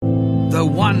Though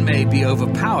one may be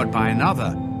overpowered by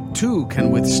another, two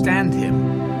can withstand him,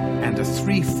 and a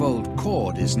threefold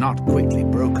cord is not quickly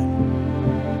broken.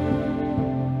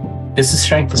 This is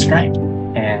Strength to Strength,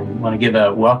 and I want to give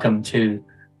a welcome to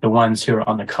the ones who are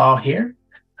on the call here,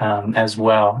 as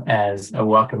well as a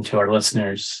welcome to our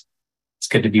listeners. It's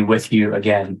good to be with you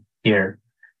again here.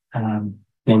 My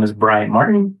name is Brian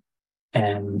Martin,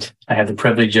 and I have the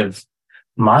privilege of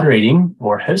moderating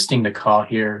or hosting the call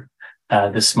here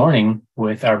this morning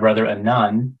with our brother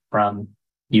Anan from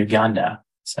Uganda.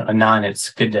 So Anan, it's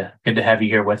good to have you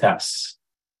here with us.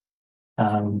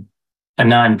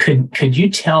 Anan, could you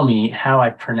tell me how I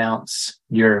pronounce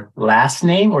your last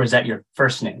name, or is that your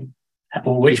first name?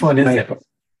 Which one is it?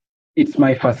 It's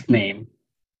my first name.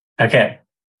 Okay.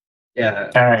 Yeah.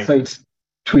 All right. So it's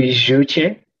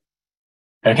Twijjukye.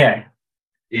 Okay.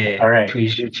 Yeah. All right.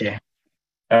 Twijjukye.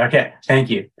 Okay. Thank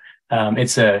you.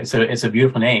 It's a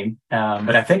beautiful name,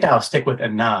 but I think I'll stick with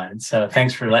Anan. So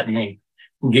thanks for letting me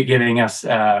giving us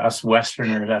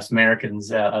Westerners, us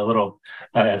Americans, a little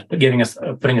giving us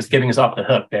off the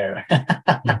hook there.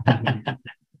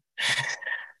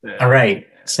 All right.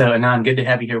 So Anan, good to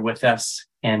have you here with us,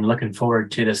 and looking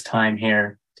forward to this time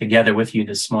here together with you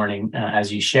this morning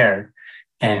as you share.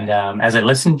 And as I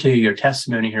listened to your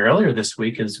testimony here earlier this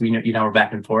week, as we know, we're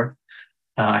back and forth.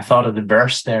 I thought of the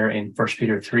verse there in 1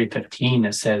 Peter 3:15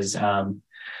 that says,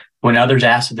 "When others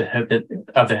ask of the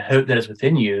hope that is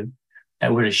within you,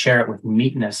 that we're to share it with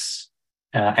meekness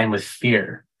and with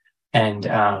fear." And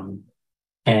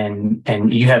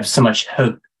you have so much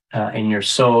hope in your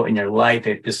soul, in your life.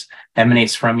 It just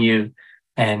emanates from you,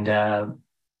 and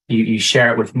you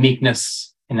share it with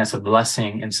meekness, and that's a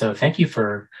blessing. And so, thank you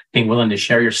for being willing to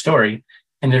share your story.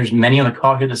 And there's many on the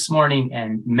call here this morning,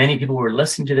 and many people who are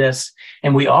listening to this,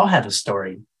 and we all have a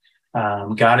story.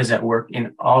 God is at work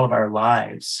in all of our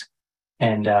lives,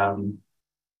 and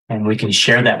we can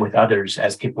share that with others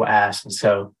as people ask. And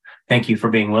so, thank you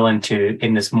for being willing to,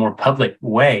 in this more public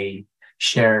way,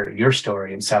 share your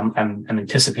story. And so, I'm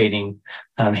anticipating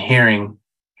hearing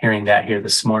that here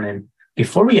this morning.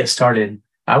 Before we get started,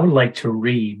 I would like to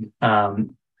read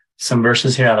some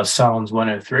verses here out of Psalms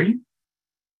 103.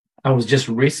 I was just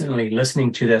recently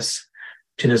listening to this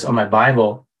on my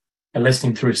Bible and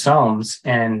listening through Psalms,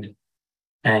 and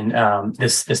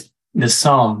this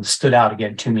Psalm stood out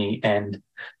again to me. And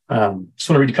just want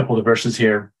to read a couple of the verses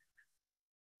here.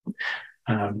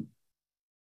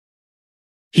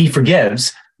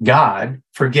 God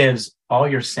forgives all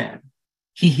your sin.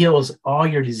 He heals all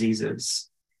your diseases.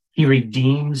 He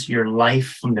redeems your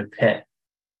life from the pit.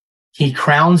 He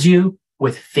crowns you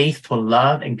with faithful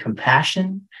love and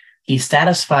compassion. He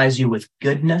satisfies you with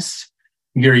goodness.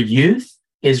 Your youth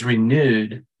is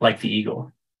renewed like the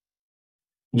eagle.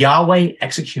 Yahweh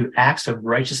executes acts of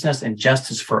righteousness and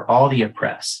justice for all the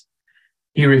oppressed.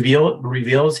 He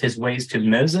reveals his ways to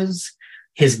Moses,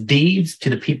 his deeds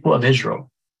to the people of Israel.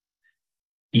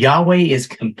 Yahweh is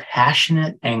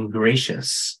compassionate and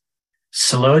gracious,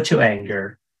 slow to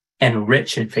anger, and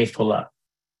rich in faithful love.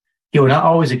 He will not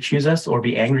always accuse us or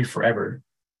be angry forever.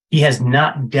 He has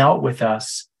not dealt with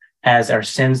us as our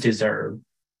sins deserve,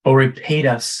 or repaid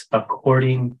us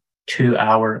according to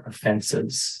our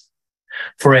offenses.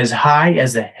 For as high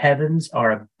as the heavens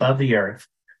are above the earth,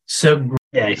 so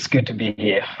yeah, it's good to be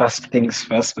here. First things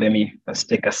first, let me first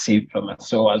take a sip from a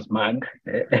sour's mug.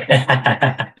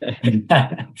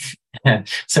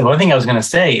 So one thing I was going to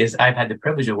say is I've had the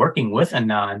privilege of working with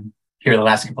Anan here the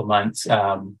last couple of months.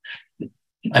 Anan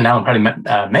will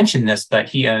probably mention this, but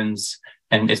he owns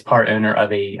and is part owner of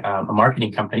a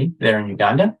marketing company there in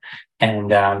Uganda,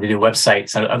 and they do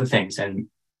websites and other things. And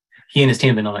he and his team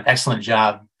have been doing an excellent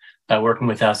job working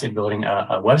with us in building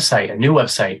a new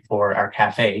website for our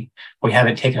cafe. We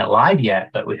haven't taken it live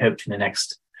yet, but we hope in the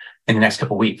next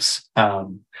couple of weeks.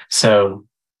 So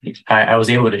I was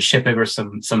able to ship over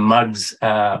some mugs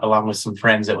along with some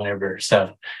friends that went over.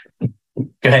 So go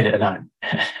ahead, Anan.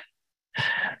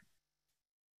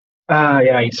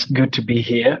 Yeah, it's good to be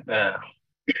here.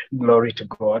 Glory to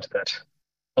God that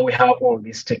we have all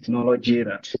this technology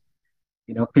that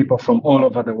people from all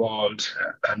over the world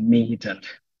can meet and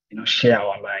share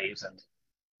our lives and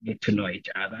get to know each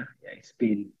other. Yeah, it's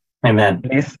been Amen.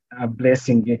 A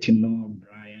blessing getting to know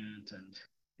Brian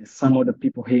and some of the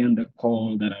people here on the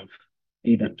call that I've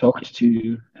either talked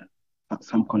to,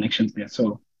 some connections there.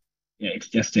 So yeah, it's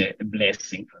just a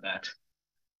blessing for that.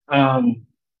 I'm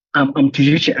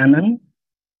Twijjukye Anan.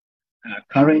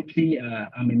 Currently,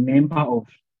 I'm a member of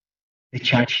the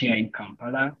church here in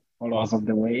Kampala, Followers of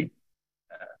the Way.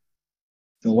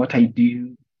 So what I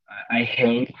do, I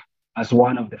help as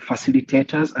one of the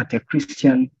facilitators at a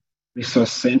Christian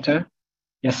resource center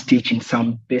just teaching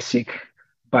some basic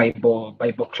Bible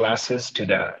classes to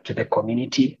the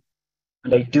community.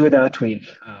 And I do that with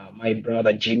my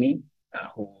brother Jimmy,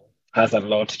 who has a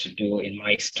lot to do in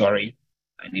my story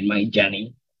and in my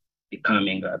journey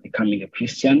becoming a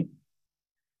Christian.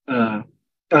 Uh,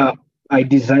 uh, I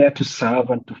desire to serve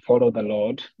and to follow the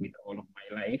Lord with all of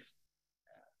my life,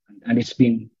 and it's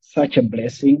been such a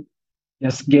blessing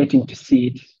just getting to see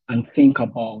it and think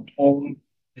about all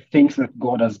the things that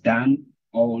God has done,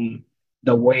 all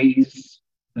the ways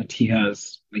that He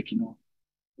has,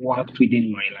 worked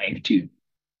within my life to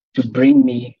bring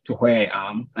me to where I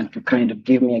am and to kind of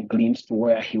give me a glimpse to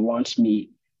where He wants me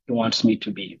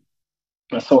to be.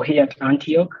 So here at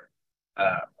Antioch,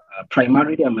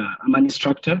 primarily I'm an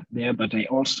instructor there, but I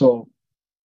also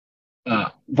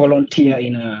volunteer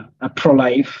in a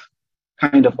pro-life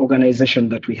kind of organization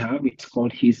that we have. It's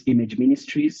called His Image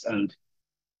Ministries, and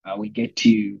we get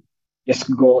to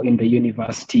just go in the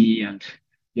university and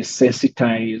just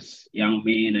sensitize young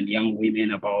men and young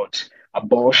women about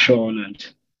abortion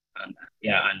and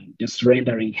just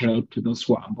rendering help to those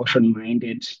who are abortion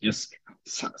minded, just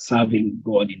serving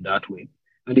God in that way.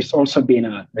 And it's also been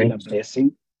a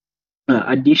blessing.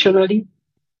 Additionally,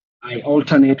 I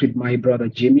alternate with my brother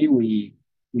Jimmy. We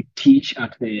teach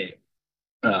at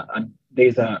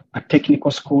there's a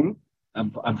technical school, a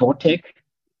VOTEC.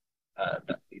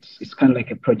 It's kind of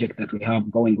like a project that we have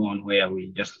going on where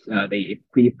we just they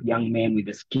equip young men with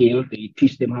the skill. They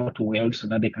teach them how to weld so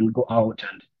that they can go out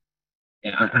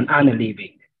and earn a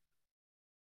living.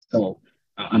 So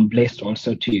I'm blessed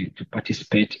also to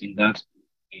participate in that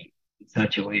in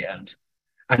such a way, and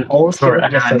also sure,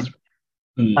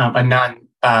 Anan,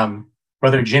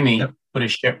 Brother Jimmy Yep.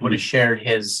 would have shared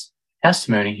his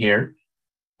testimony here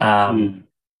on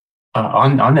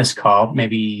this call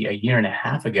maybe a year and a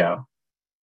half ago.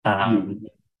 So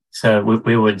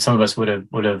some of us would have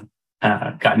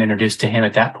gotten introduced to him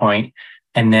at that point,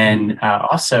 and then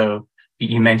also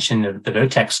you mentioned the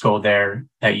VOTEC school there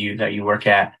that you work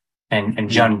at, and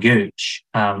John Gooch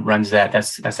runs that.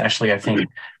 That's actually, I think,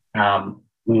 a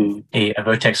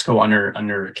VOTEC school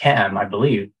under Cam, I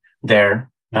believe, there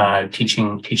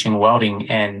teaching welding,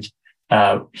 and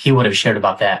he would have shared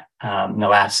about that in the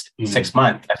last 6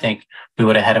 months. I think we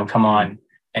would have had him come on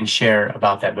and share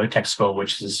about that VOTEC school,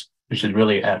 which is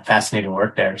really a fascinating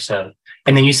work there. So,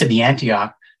 and then you said the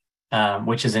Antioch,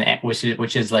 which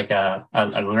is like a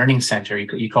learning center.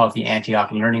 You call it the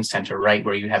Antioch Learning Center, right?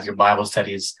 Where you have your Bible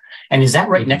studies. And is that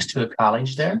right next to the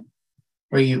college there,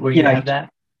 where you have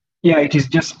that? Yeah, it is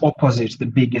just opposite the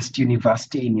biggest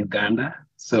university in Uganda.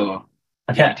 So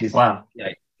okay, it is, wow.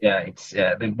 Yeah, it's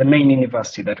the main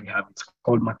university that we have. It's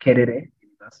called Makerere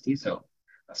University. So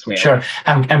that's where. Sure.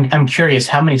 I'm curious,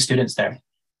 how many students there?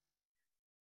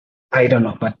 I don't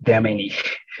know, but there are many.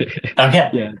 Okay.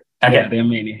 Yeah. Okay. Yeah, there are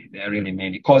many. There are really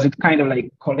many. Because it kind of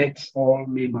like collects all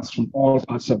members from all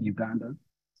parts of Uganda.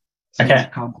 So okay.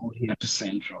 It's come out here to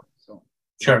Central. So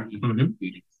sure.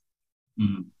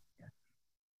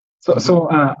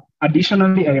 So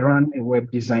additionally, I run a web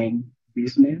design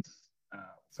business.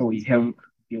 So we help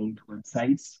build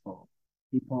websites for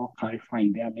people,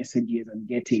 clarifying their messages and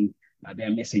getting their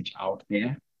message out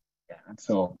there. Yeah, and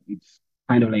so it's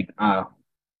kind of like a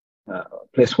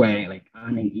place where I like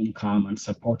earning income and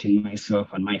supporting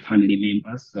myself and my family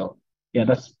members. So yeah,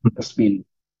 that's been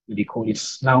really cool.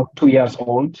 It's now 2 years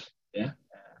old. Yeah,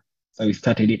 so we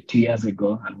started it 2 years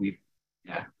ago, and we've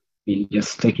been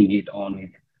just taking it on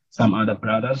with some other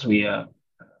brothers. We are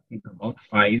I think about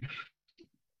 5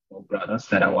 brothers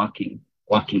that are working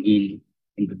in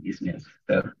the business.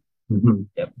 So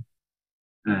yep.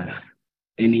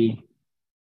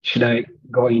 Should I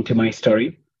go into my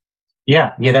story?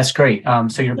 Yeah, that's great.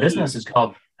 So your business is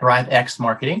called ThriveX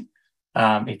Marketing.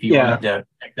 If you wanted to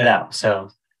check that out.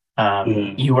 So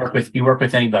you work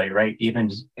with anybody, right?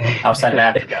 Even outside of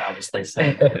Africa, obviously. So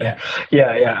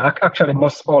yeah. Actually,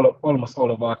 almost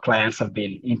all of our clients have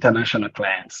been international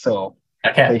clients. So,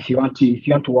 so if you want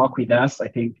to work with us, I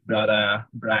think Brother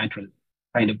Bryant will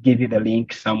kind of give you the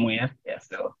link somewhere. Yeah.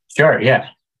 So sure. Yeah.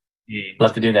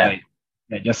 Love to do that.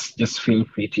 Yeah. Just feel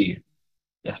free to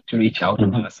reach out to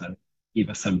us and give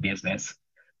us some business.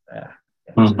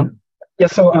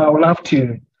 So I would love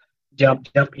to jump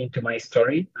into my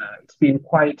story. It's been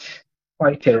quite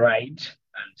a ride,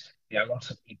 and there are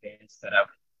lots of events that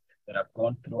I've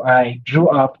gone through. I grew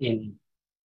up in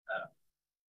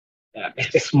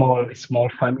a small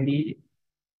family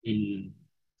in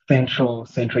central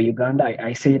Uganda.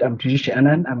 I said I'm Twijjukye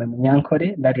Anan. I'm a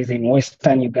Munyankore, that is in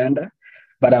western Uganda,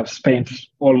 but I've spent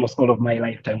almost all of my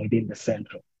lifetime within the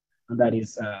central, and that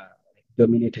is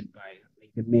dominated by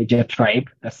the major tribe.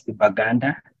 That's the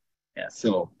Baganda. Yeah.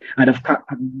 So and I've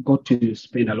got to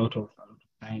spend a lot of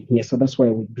time here. So that's why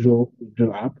we grew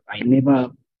up. I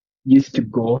never used to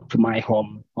go to my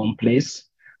home place.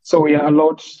 So we are a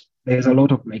lot. There's a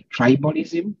lot of like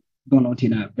tribalism, though not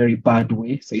in a very bad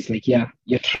way. So it's like, yeah,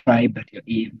 your tribe that you're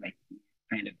in, like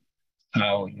kind of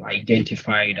how you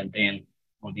identified, and then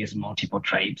all these multiple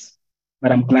tribes.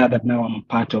 But I'm glad that now I'm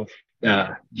part of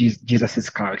Jesus's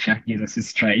culture,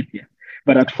 Jesus's tribe. Yeah.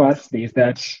 But at first, there's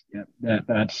that, yeah,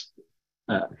 that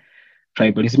uh,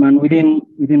 tribalism, and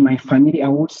within my family, I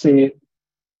would say,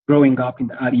 growing up in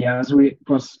the early years, it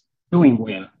was doing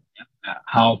well. Yeah.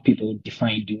 How people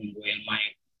define doing well.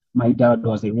 My dad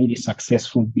was a really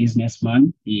successful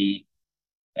businessman. He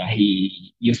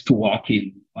used to work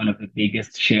in one of the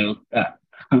biggest Shell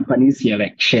companies here,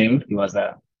 like Shell. He was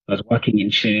working in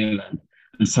Shell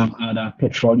and some other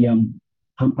petroleum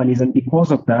companies, and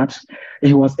because of that,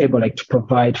 he was able like to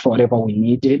provide for whatever we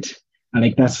needed, and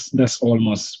like that's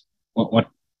almost what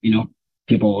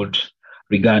people would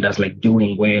regard as like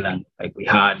doing well. And like we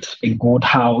had a good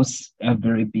house,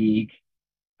 very big.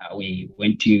 We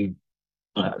went to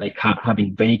like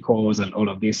having vehicles and all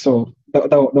of this. So that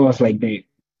was like the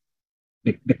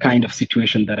kind of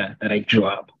situation that I grew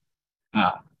up.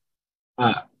 Uh,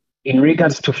 uh, in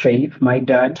regards to faith, my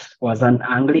dad was an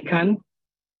Anglican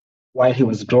while he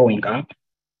was growing up.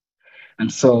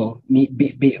 And so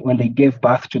when they gave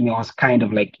birth to me, I was kind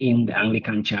of like in the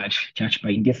Anglican church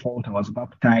by default. I was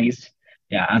baptized,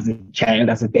 yeah, as a child,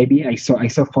 as a baby. I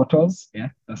saw photos, yeah,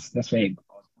 that's where I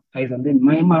was baptized. And then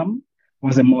my mom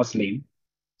was a Muslim,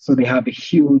 so they have a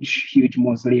huge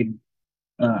Muslim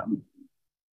um,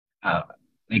 uh,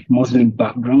 like Muslim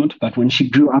background. But when she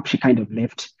grew up, she kind of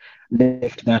left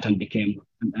that and became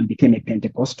a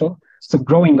Pentecostal. So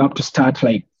growing up to start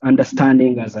like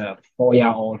understanding as a 4 year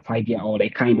old, 5 year old, I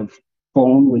kind of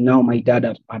formed. When now my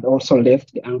dad had also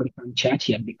left the Anglican church,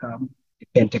 he had become a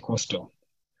Pentecostal.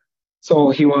 So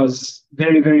he was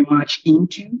very much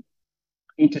into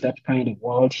that kind of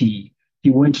world. He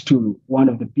went to one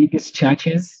of the biggest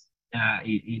churches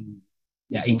in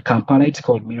Kampala. It's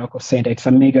called Miracle Center. It's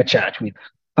a mega church with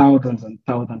thousands and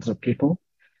thousands of people.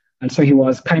 And so he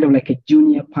was kind of like a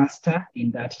junior pastor in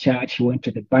that church. He went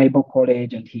to the Bible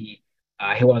college, and he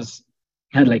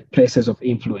had like places of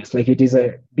influence. Like it is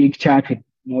a big church with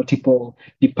multiple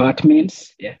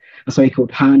departments. Yeah. And so he could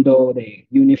handle the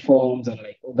uniforms and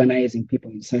like organizing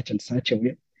people in such and such a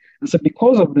way. And so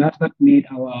because of that, that made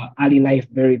our early life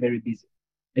very busy.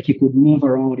 Like he could move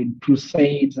around in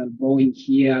crusades and going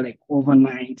here like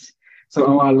overnight.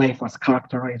 So our life was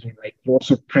characterized with like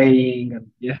lots of praying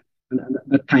and yeah, and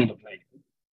that kind of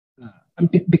life. And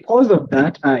because of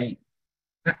that, I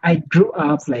grew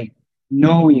up like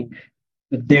knowing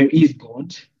that there is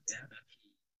God,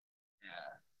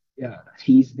 that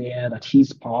He's there, that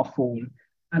He's powerful,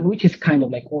 and which is kind of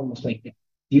like almost like the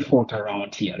default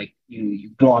around here. Like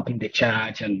you grow up in the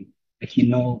church, and like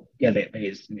yeah,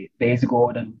 there is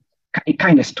God, and it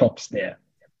kind of stops there.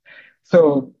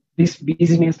 So this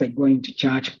busyness, like going to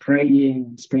church,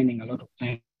 praying, spending a lot of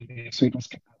time there, so it was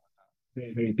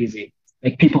very busy.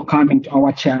 Like people coming to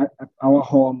our church, our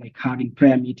home, like having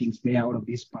prayer meetings there. All of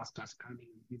these pastors coming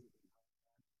and visiting.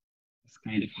 That's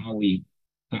kind of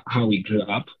how we grew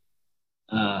up.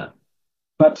 Uh,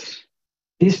 but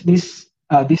this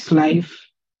life,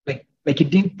 like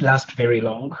it didn't last very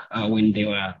long. When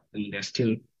they're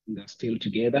still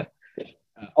together.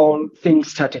 All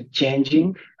things started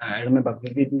changing. I remember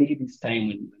vividly this time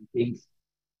when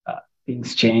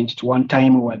things changed. One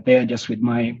time we were there just with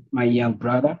my young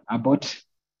brother, Abbott.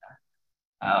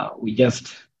 We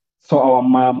just saw our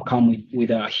mom come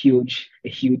with a huge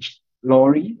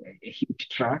lorry, a huge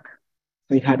truck.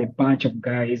 So it had a bunch of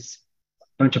guys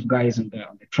on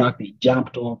the truck. They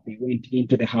jumped off, they went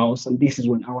into the house, and this is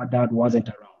when our dad wasn't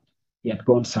around. He had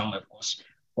gone somewhere, of course,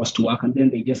 was to work, and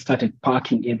then they just started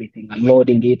parking everything and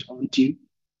loading it onto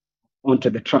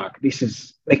the truck. This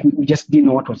is like we just didn't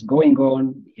know what was going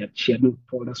on. She had not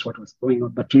told us what was going on,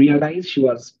 but to realize she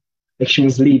was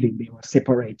leaving. They were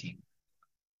separating.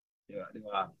 They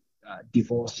were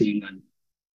divorcing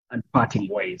and parting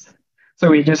ways. So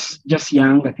we're just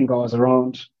young. I think I was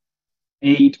around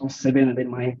 8 or 7, and then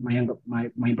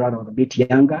my brother was a bit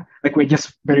younger. Like we're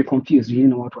just very confused. We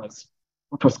didn't know what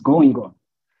was going on.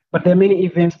 But there are many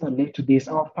events that led to this.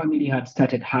 Our family had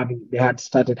started having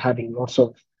lots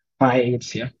of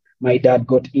fights. Yeah, my dad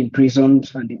got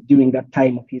imprisoned, and during that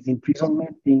time of his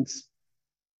imprisonment, things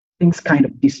kind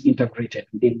of disintegrated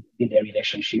within their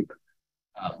relationship.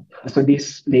 So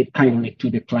this led kind of led to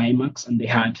the climax, and they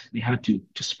had to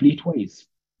split ways.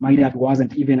 My dad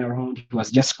wasn't even around. He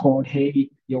was just called, hey,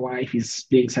 your wife is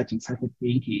doing such and such a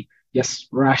thing. He just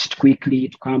rushed quickly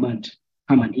to come and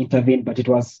intervene, but it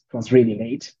was really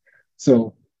late.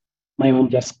 So my mom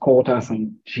just called us,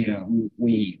 and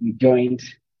we joined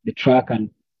the truck, and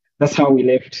that's how we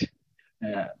left.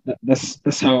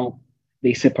 That's how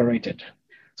they separated.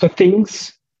 So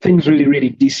things really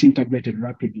disintegrated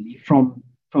rapidly from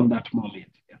that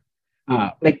moment.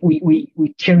 Yeah. Like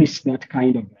we cherished that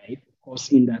kind of life, of course,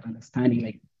 in that understanding,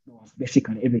 like it was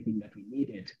basically everything that we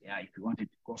needed. Yeah, if we wanted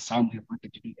to go somewhere,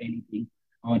 wanted to do anything,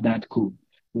 our dad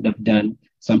would have done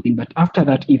something. But after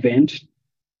that event,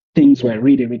 things were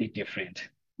really different.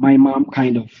 My mom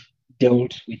kind of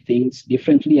dealt with things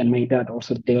differently, and my dad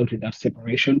also dealt with that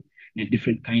separation in a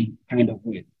different kind of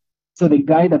way. So the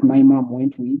guy that my mom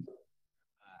went with,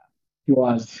 he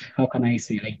was, how can I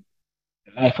say, like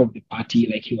the life of the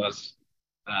party.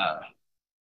 Uh,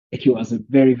 like he was a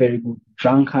very good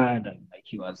drunkard, and like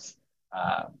he was,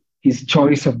 uh, his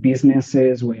choice of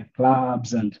businesses were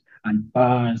clubs and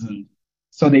bars, and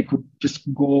so they could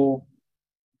just go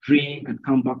drink and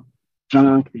come back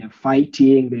drunk. They are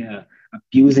fighting, they are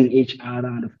abusing each other,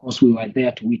 and of course we were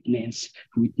there to witness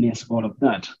all of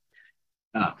that.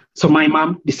 So my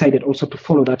mom decided also to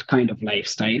follow that kind of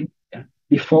lifestyle. Yeah.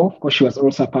 Before, of course, she was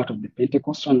also a part of the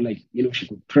Pentecostal, like she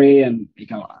could pray, and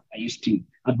like I used to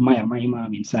admire my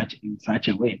mom in such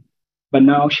a way. But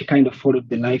now she kind of followed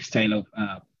the lifestyle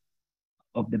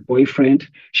of the boyfriend.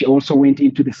 She also went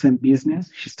into the same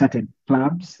business. She started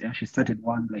clubs. Yeah, she started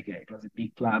one, like it was a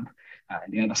big club, on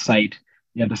the other side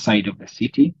of the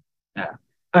city. Uh,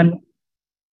 and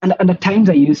and at times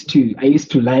I used to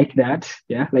like that.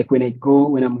 Yeah, like when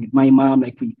I'm with my mom,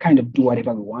 like we kind of do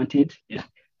whatever we wanted. Yeah,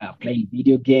 playing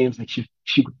video games. Like she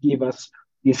could give us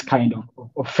this kind of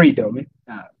freedom,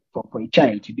 for a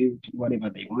child to do whatever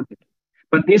they wanted.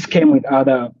 But this came with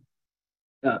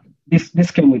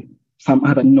some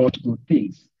other not good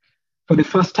things. For the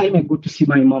first time, I got to see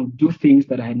my mom do things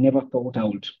that I had never thought I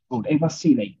would ever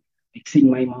see, like seeing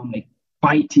my mom like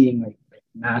fighting, like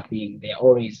nothing. They're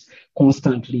always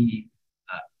constantly,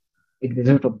 like there's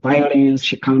a lot of violence.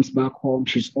 She comes back home,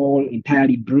 she's all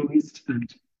entirely bruised,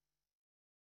 and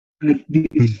like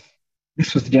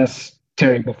this was just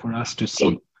terrible for us to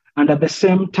see. And at the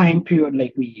same time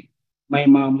period, my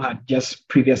mom had just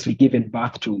previously given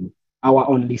birth to our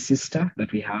only sister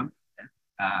that we have,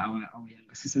 our younger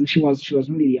sister. And she was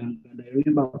really young, and I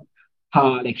remember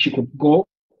her, like she could go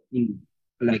in,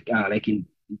 in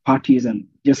parties and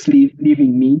just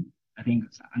leaving me. I think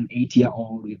an 8 year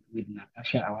old with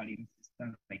Natasha, our little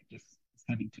sister, like just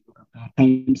having to look after her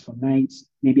times for nights.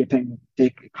 Maybe a time would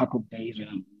take a couple of days when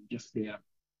I'm just there.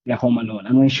 They're home alone.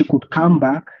 And when she would come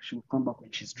back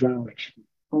when she's drunk, like she would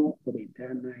go for the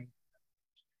entire night.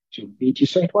 She would beat you.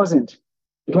 So it wasn't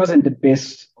the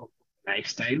best of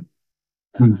lifestyle.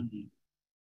 Mm.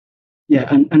 Yeah,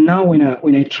 and now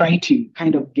when I try to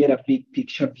kind of get a big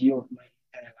picture view of my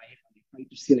entire life, and I try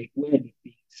to see like where did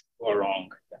things go wrong,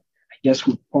 I just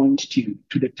would point to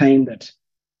the time that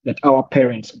our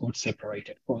parents got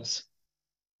separated. Because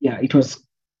yeah, it was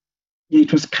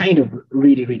kind of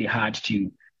really hard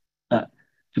uh,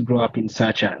 to grow up in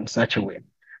such a way.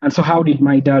 And so how did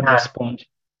my dad respond?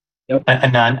 Yep.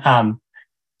 Anan,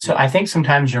 so I think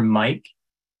sometimes your mic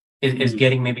is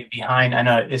getting maybe behind. I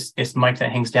know it's mic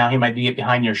that hangs down. He might be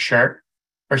behind your shirt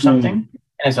or something, and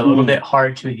it's a little bit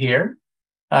hard to hear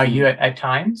you at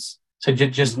times. So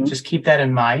just keep that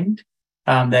in mind.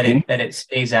 That it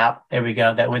stays out. There we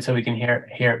go. That way, so we can hear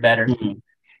it better.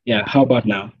 Yeah. How about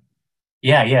now?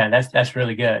 Yeah. That's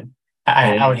really good.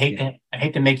 I would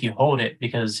hate to make you hold it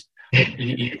because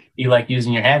you like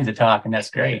using your hands to talk, and that's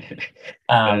great.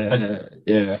 But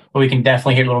we can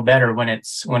definitely hear a little better when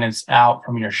it's out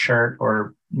from your shirt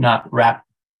or not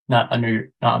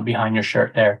behind your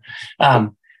shirt there.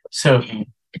 So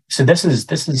this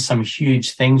is some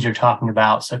huge things you're talking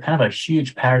about. So kind of a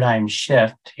huge paradigm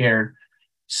shift here.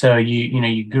 So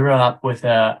you grew up with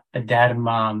a dad and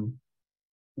mom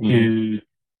who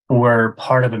were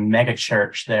part of a mega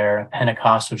church there, a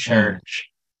Pentecostal church.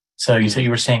 So you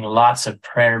were saying lots of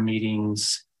prayer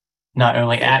meetings, not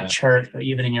only at church, but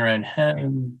even in your own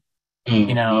home,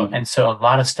 and so a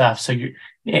lot of stuff. So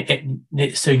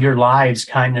so your lives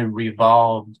kind of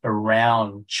revolved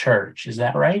around church. Is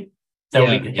that right? So,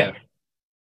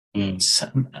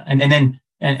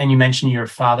 and you mentioned your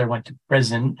father went to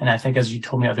prison. And I think, as you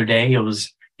told me the other day, he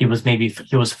was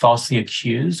falsely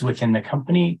accused within the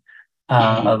company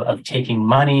of taking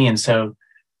money. And so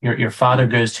your father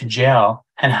goes to jail.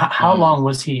 And how long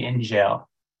was he in jail?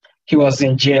 He was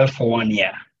in jail for 1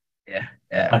 year. Yeah.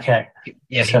 Okay.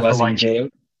 Yes, so he was in jail.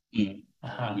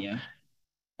 Yeah.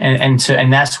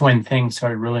 And that's when things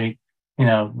started really,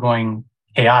 going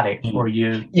chaotic for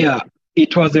you Yeah,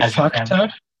 it was a as a family.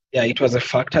 factor. Yeah, it was a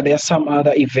factor. There are some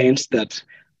other events that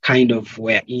kind of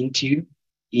were into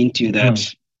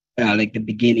that, like the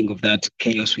beginning of that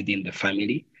chaos within the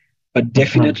family. But Mhm.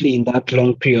 definitely in that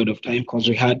long period of time, because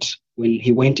when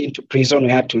he went into prison, we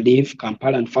had to leave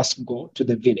Kampala and first go to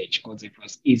the village because it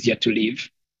was easier to live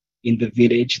in the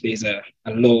village. There's a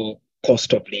low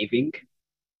cost of living.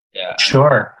 Yeah, and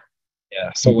Sure.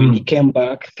 yeah. So when he hmm came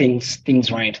back,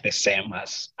 things weren't the same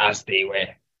as they were.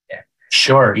 Yeah.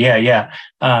 Sure. Yeah. Yeah.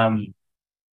 Um,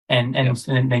 and Yeah.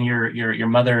 and then your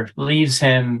mother leaves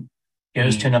him,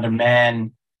 goes to Mm, another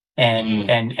man, mm,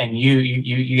 and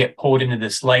you get pulled into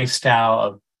this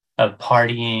lifestyle of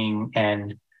partying,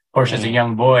 and of course as a mm,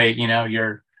 young boy,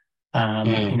 mm,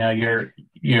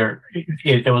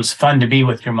 it was fun to be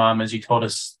with your mom, as you told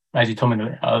me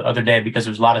the other day, because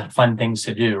there was a lot of fun things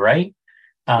to do, right?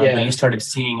 But you yeah. started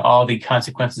seeing all the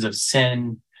consequences of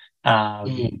sin. Um,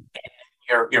 Mm,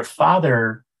 your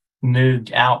father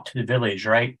moved out to the village,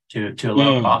 right? To a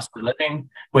lower mm, cost of living.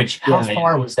 Which how yeah, yeah.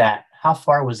 far was that? How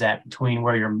far was that between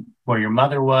where your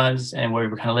mother was and where you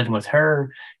were kind of living with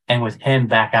her and with him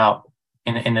back out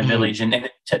in the Mm, village? And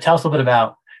tell us a little bit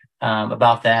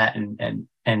about that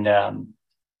and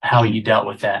how mm, you dealt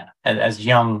with that as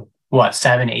young, what,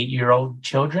 7, 8-year-old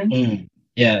children? mm.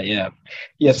 Yeah, yeah.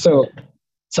 Yeah. So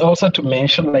also to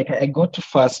mention, like I got to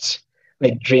first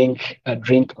like drink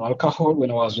alcohol when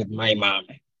I was with my mom.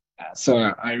 So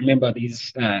I remember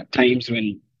these times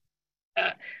when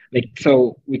uh,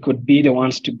 so we could be the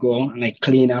ones to go and like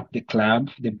clean up the club,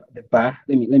 the bar.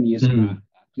 Let me use bar. Mm.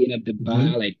 Clean up the bar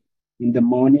Mhm. like in the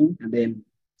morning, and then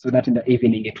so that in the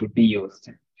evening it would be used.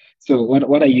 So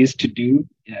what I used to do,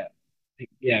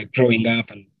 yeah, growing up,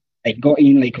 and I go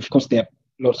in like, of course there are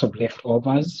lots of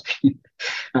leftovers.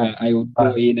 I would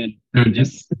go in and Mhm.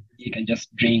 just eat and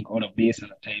just drink all of this.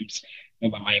 And at times,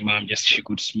 remember my mom just she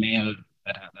could smell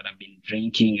that I've been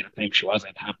drinking, and at times she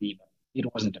wasn't happy, but it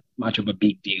wasn't much of a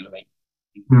big deal. Like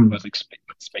it Mm. was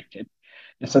expected.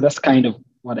 And so that's kind of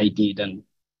what I did. And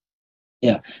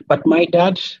yeah, but my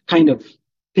dad kind of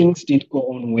things didn't go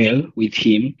on well with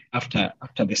him after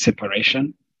the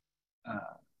separation. Uh,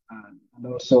 and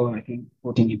also, I think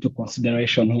putting into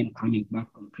consideration him coming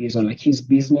back from prison, like his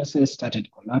businesses started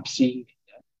collapsing.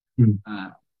 Mm.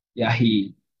 Uh, yeah,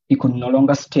 he could no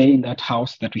longer stay in that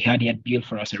house that we had. He had built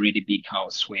for us a really big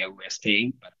house where we were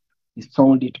staying, but he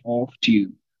sold it off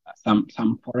to some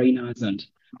foreigners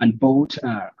and bought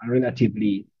a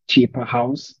relatively cheaper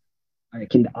house,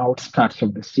 like in the outskirts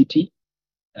of the city,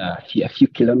 a few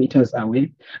kilometers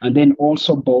away, and then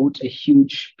also bought a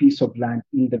huge piece of land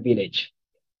in the village.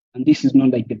 And this is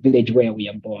not like the village where we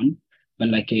are born, but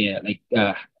like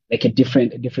a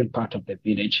different part of the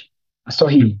village. So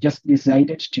he Mm. just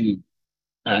decided to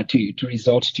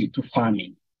resort to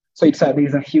farming. So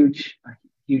there's a huge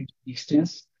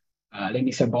distance. Let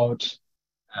me say about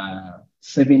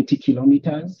 70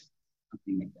 kilometers,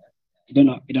 something like that. I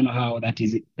don't know how that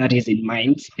is in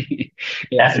miles.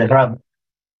 Yeah, That's so no problem.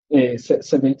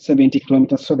 70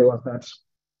 kilometers. So there was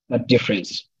that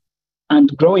difference. And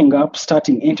growing up,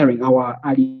 starting entering our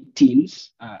early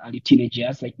teens, early teenage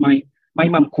years, like my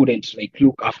mom couldn't like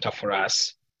look after for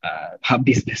us. Her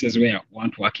businesses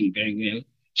weren't working very well.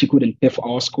 She couldn't pay for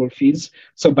our school fees,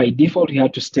 so by default, we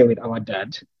had to stay with our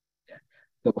dad.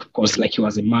 So of course, like he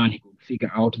was a man, he could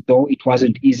figure out. Though it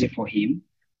wasn't easy for him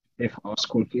to pay for our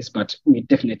school fees, but we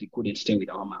definitely couldn't stay with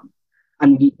our mom.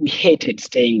 And we hated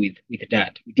staying with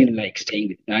dad. We didn't like staying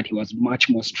with dad. He was much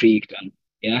more strict and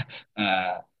yeah.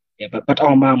 Uh, yeah, but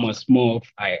our mom was more of,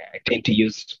 I tend to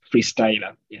use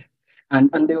freestyler. Yeah. And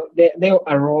they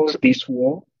arose this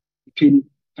war between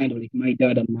kind of like my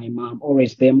dad and my mom,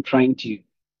 always them trying to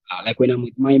like when I'm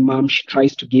with my mom, she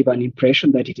tries to give an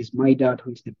impression that it is my dad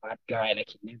who is the bad guy, like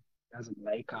he never doesn't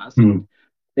like us. And Mm.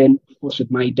 then, of course,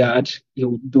 with my dad, he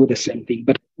would do the same thing.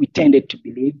 But we tended to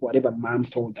believe whatever mom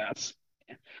told us.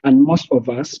 Yeah. And most of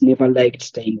us never liked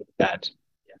staying with dad.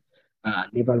 Yeah.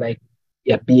 Never liked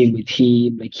being with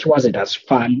him. Like he wasn't as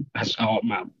fun as our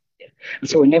mom. Yeah. And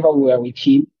so whenever we were with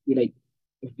him, we like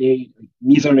were very like,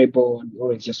 miserable and we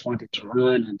always just wanted to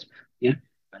run and yeah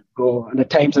and go. And at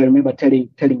times I remember telling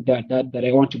dad that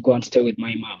I want to go and stay with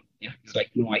my mom. Yeah. He's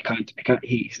like, no, I can't. I can't.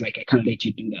 He's like, I can't let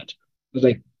you do that. I was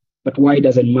like, but why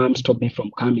doesn't mom stop me from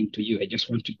coming to you? I just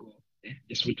want to go. I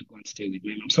just want to go and stay with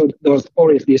my mom. So there was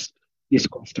always this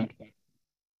constant fight.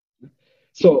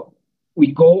 So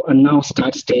we go and now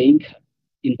start staying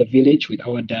in the village with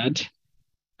our dad,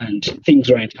 and things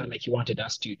weren't like he wanted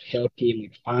us to help him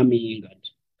with farming and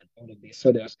all of this.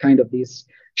 So there was kind of this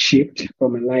shift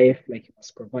from a life like he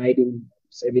was providing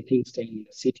everything, staying in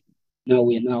the city. Now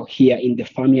we are now here in the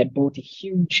farm. He had bought a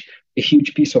huge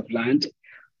piece of land.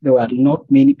 There were not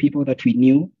many people that we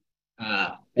knew.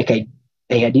 Like I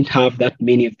didn't have that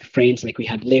many of the friends. Like we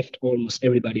had left almost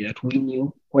everybody that we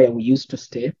knew where we used to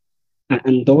stay.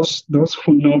 And those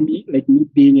who know me, like me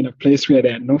being in a place where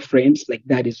there are no friends, like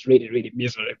that is really, really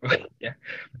miserable. Yeah.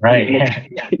 Right.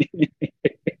 Like,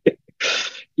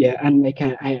 yeah. And like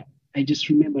I just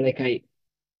remember like I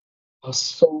was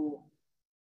so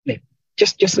like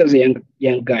just as a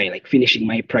young guy, like finishing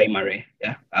my primary,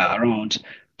 yeah, around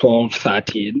 12,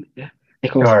 13. Yeah.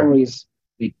 Like I was Sure. always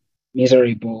like,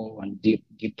 miserable and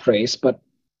depressed, but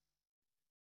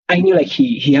I knew like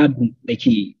he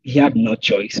had no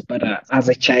choice. But as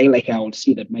a child, like I would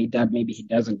see that my dad maybe he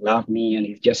doesn't love me and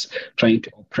he's just trying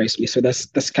to oppress me. So that's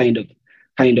kind of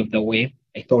the way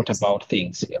I thought about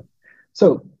things. Yeah.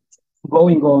 So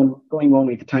going on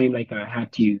with time, like I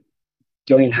had to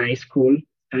join high school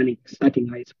and starting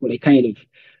high school, I kind of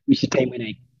reached a time when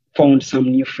I found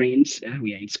some new friends. Yeah,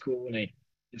 we are in school. I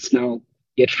just now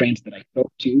get friends that I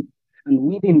talk to, and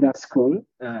within that school,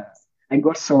 I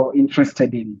got so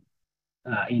interested in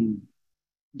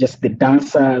just the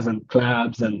dancers and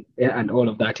clubs and yeah, and all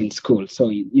of that in school. So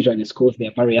usually in schools there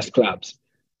are various clubs.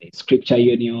 There's Scripture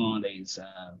Union. There's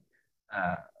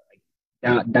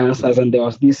dancers, and there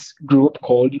was this group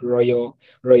called Royal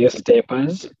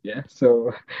Steppers. Yeah,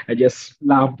 so I just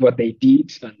loved what they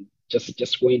did and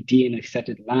just went in and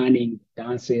started learning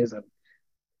dances, and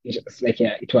it's like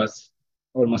yeah, it was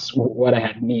almost what I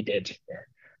had needed. Yeah.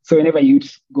 So whenever you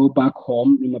go back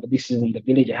home, remember this is in the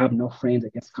village. I have no friends. I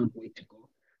just can't wait to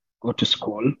go to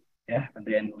school. Yeah, and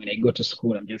then when I go to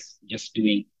school, I'm just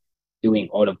doing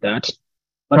all of that.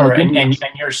 But I Sure. did And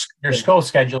your yeah. school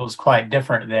schedule is quite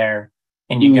different there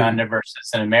in Mm, Uganda versus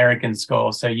an American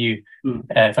school. So you, mm,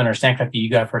 if I understand correctly, you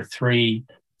go for three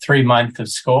months of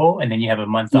school and then you have a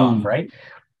month off, mm. right?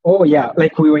 Oh yeah,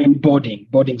 like we were in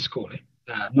boarding school,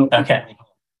 not Okay. coming home.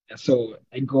 Yeah, so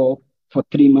I go for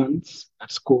 3 months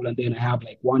at school, and then I have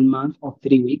like 1 month or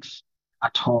 3 weeks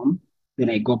at home. Then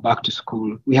I go back to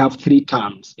school. We have 3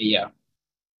 terms a year,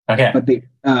 Okay. but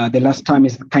the last term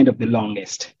is kind of the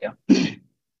longest. Yeah.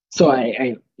 So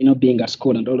being at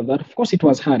school and all of that, of course, it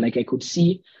was hard. Like I could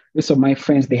see most of my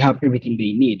friends, they have everything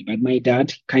they need, but my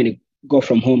dad kind of go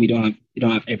from home, you don't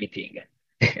have everything.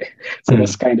 So Hmm.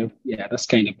 that's kind of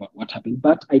what happened.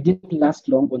 But I didn't last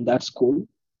long on that school.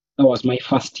 That was my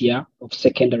first year of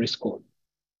secondary school.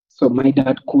 So my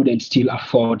dad couldn't still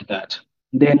afford that.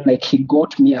 Then like he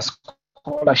got me a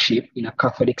scholarship in a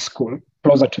Catholic school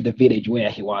closer to the village where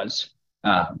he was.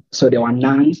 So there were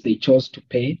nuns they chose to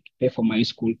pay for my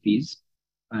school fees,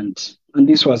 and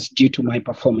this was due to my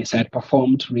performance. I had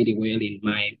performed really well in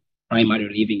my primary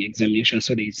leaving examination,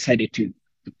 so they decided to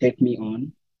take me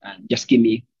on and just give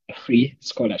me a free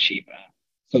scholarship.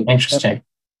 So that Interesting.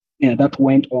 yeah, that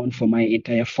went on for my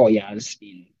entire 4 years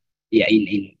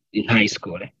in high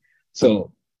school.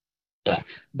 So yeah.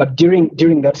 But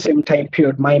during that same time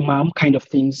period, my mom kind of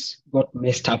things got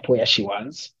messed up where she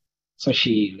was. So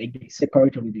she like they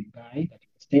separated with the guy that he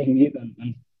was staying with,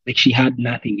 and like she had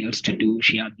nothing else to do.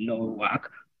 She had no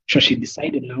work. So she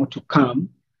decided now to come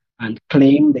and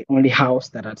claim the only house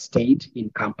that had stayed in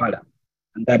Kampala.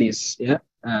 And that is yeah,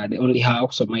 the only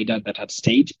house of my dad that had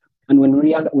stayed. And when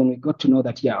we got to know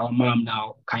that yeah, our mom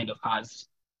now kind of has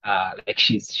like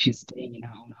she's staying in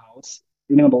her own house.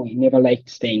 Remember, we never liked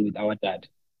staying with our dad.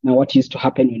 Now, what used to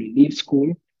happen when we leave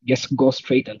school, just go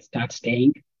straight and start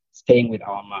staying with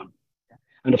our mom.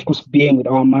 And of course, being with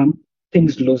our mom,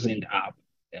 things loosened up.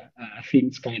 Yeah,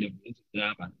 things kind of loosened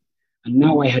up. And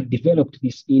now I had developed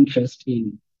this interest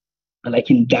in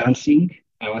dancing.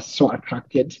 I was so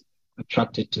attracted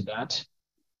to that.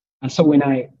 And so when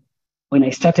I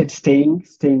started staying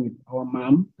with our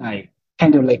mom, I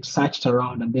kind of like searched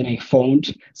around, and then I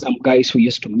found some guys who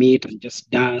used to meet and just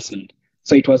dance. And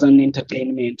so it was an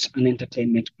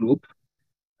entertainment group.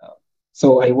 Uh,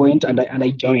 so I went and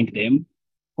I joined them.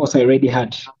 Of course, I already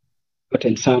had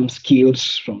gotten some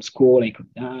skills from school. I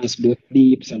could dance, do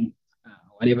flips, and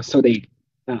whatever. So they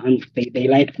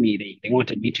liked me. They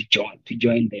wanted me to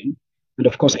join them. And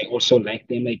of course, I also liked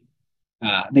them. Like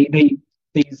they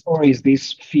there's always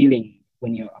this feeling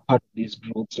when you're a part of these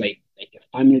groups, like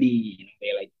a family.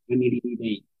 They're like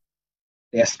family.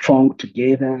 They're strong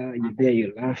together. You're there,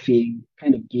 you're laughing.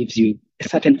 Kind of gives you a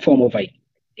certain form of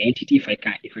identity, if I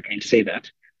can say that.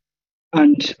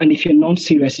 And if you're not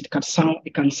serious, it can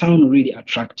sound really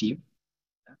attractive,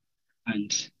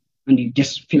 and and you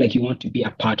just feel like you want to be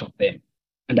a part of them.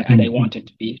 And I Mhm. wanted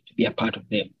to be a part of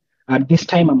them. At this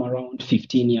time, I'm around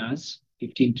 15 years.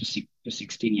 15 to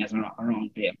 16 years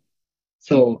around there.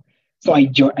 So I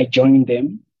joined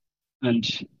them, and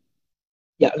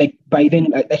yeah, like by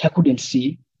then, I couldn't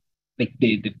see like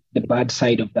the bad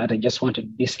side of that. I just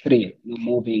wanted these three,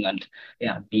 moving and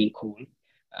yeah, being cool.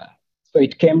 Uh, so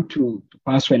it came to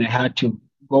pass when I had to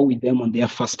go with them on their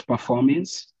first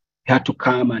performance. I had to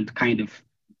come and kind of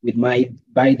with my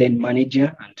by then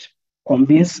manager and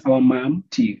convince our mom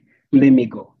to let me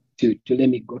go to let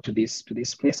me go to this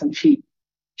place, and she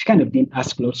kind of didn't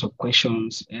ask lots of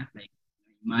questions. Yeah, like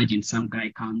imagine some guy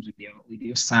comes with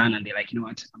your son, and they're like, you know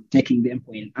what, I'm taking them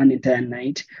for an entire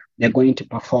night. They're going to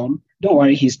perform. Don't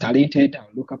worry, he's talented. I'll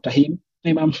look after him.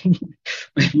 My mom,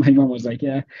 my mom was like,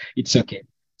 yeah, it's okay.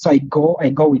 So I go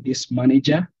with this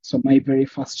manager. So my very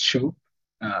first show,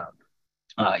 uh,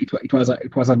 it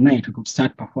was a night. We could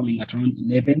start performing at around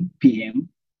 11 p.m.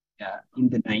 In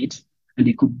the night, and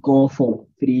it could go for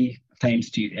 3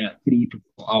 to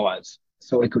 4 hours.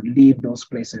 So I could leave those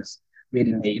places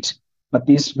really late. But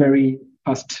this very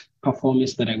first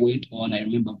performance that I went on, I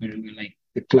remember very well. Like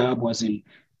the club was in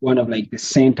one of like the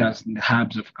centers in the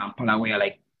hubs of Kampala, where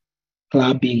like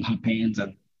clubbing happens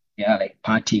and yeah, like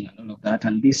partying and all of that.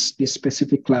 And this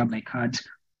specific club like had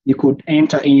you could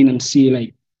enter in and see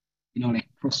like like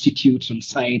prostitutes on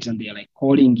sites, and they're like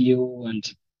calling you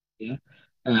and yeah,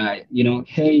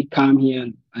 hey, come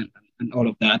here and all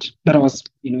of that. But I was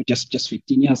just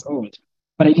 15 years old,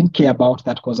 but I didn't care about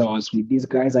that because I was with these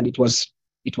guys, and it was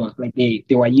like they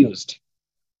were used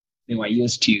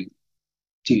to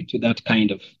that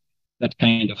kind of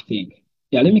thing.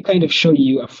 Yeah, let me kind of show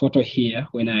you a photo here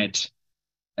when I had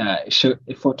show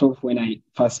a photo of when I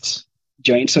first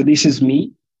joined. So this is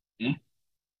me. Yeah,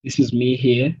 this is me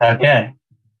here. Okay.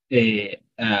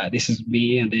 This is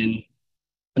me, and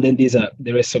then these are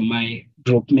the rest of my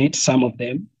group mates. Some of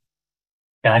them.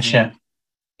 Gotcha.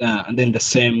 And then the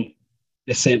same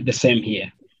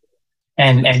here.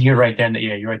 And you're right there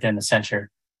you're right there in the center.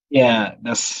 Yeah,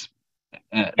 that's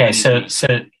okay.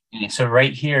 So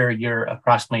right here, you're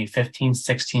approximately 15,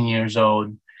 16 years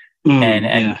old,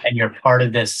 and you're part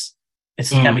of this.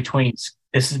 This is kind of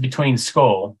between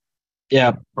school.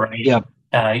 Yeah. Right. Yeah.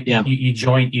 You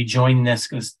join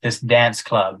this dance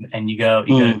club, and you go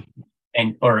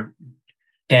or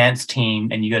dance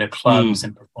team, and you go to clubs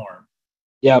and perform.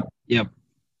 Yep. Yeah.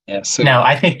 So now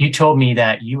I think you told me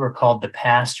that you were called the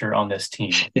pastor on this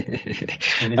team.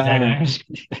 Is that right?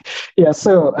 Yeah.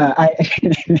 So I.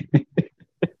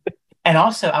 And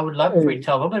also, I would love for you to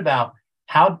tell a little bit about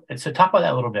how. So talk about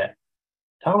that a little bit.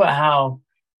 Talk about how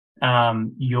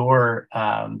your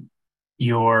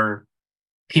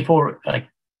people, like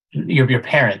your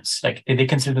parents, like did they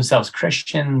consider themselves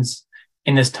Christians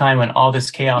in this time when all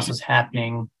this chaos was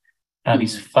happening,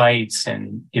 these fights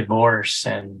and divorce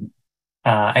and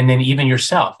then even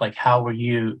yourself, like how were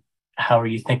you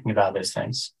thinking about those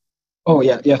things? Oh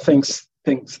yeah. Thanks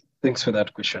for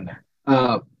that question.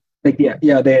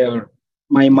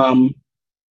 My mom,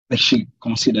 like she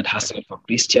considered herself a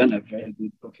Christian, a very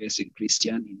good professing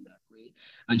Christian in that way.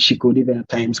 And she could even at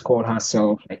times call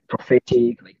herself like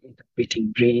prophetic, like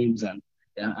interpreting dreams and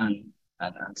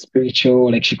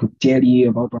spiritual. Like she could tell you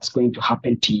about what's going to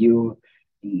happen to you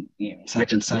in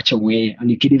such and such a way.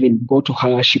 And you could even go to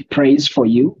her, she prays for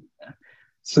you.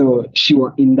 So she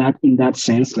was in that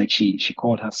sense, like she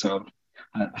called herself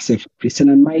a Christian.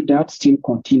 And my dad still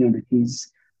continued with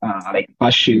his like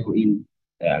passion in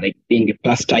like being a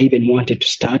pastor. I even wanted to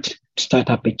start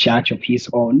up a church of his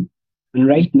own. And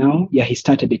right now, yeah, he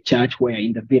started a church where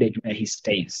in the village where he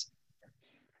stays.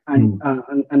 And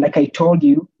like I told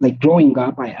you, like growing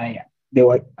up, I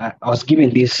was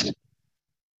given this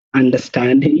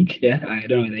understanding. Yeah, I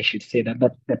don't know if I should say that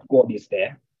God is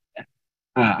there.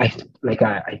 I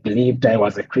believed I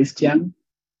was a Christian.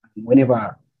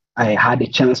 Whenever I had a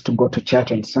chance to go to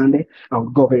church on Sunday, I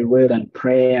would go very well and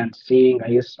pray and sing. I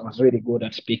was really good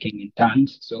at speaking in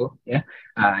tongues. So yeah,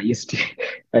 I used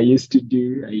to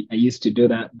do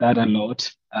that a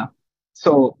lot.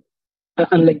 So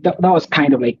and like that was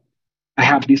kind of like I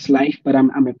have this life, but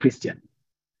I'm a Christian,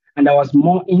 and I was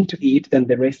more into it than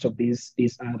the rest of these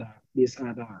other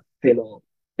fellow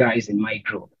guys in my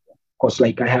group, because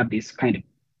like I have this kind of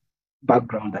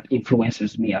background that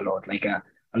influences me a lot, like a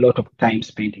lot of time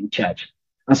spent in church.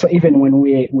 And so even when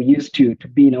we used to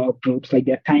be in our groups, like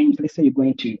there are times, let's say you're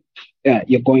going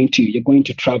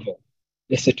to travel,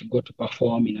 let's say to go to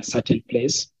perform in a certain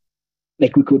place,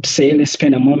 like we could say, let's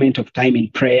spend a moment of time in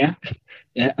prayer.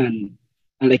 Yeah, and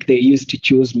like they used to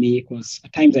choose me because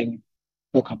at times I would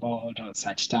talk about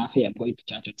such stuff. Hey, I'm going to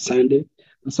church on Sunday.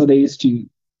 And so they used to,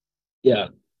 yeah,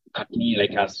 cut me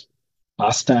like as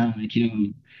pastor, like,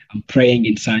 I'm praying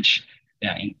in such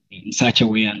yeah, in such a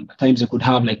way. And at times I could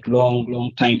have like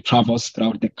long time travels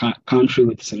throughout the country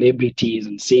with celebrities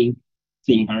and seeing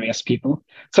various people.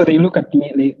 So they looked at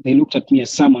me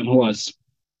as someone who was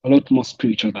a lot more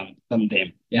spiritual than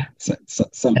them. Yeah,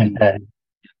 something And,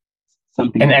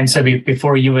 something. and so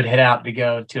before you would head out to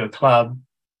go to a club,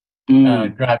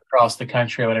 drive across the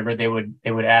country or whatever, they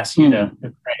would ask you to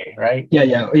pray, right?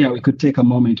 Yeah. We could take a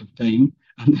moment of time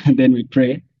and then we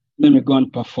pray. Then we go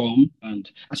and perform. And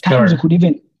at times we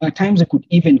could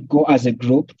even go as a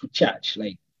group to church,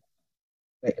 like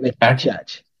to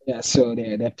church. Yeah. So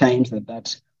there are times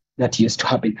that used to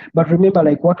happen. But remember,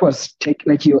 like what was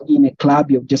like you're in a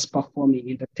club, you're just performing,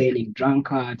 entertaining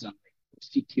drunkards and like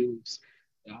prostitutes.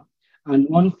 Yeah. And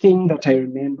one thing that I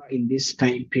remember in this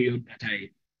time period that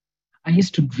I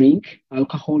used to drink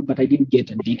alcohol, but I didn't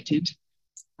get addicted.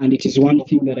 And it is one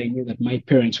thing that I knew that my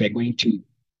parents were going to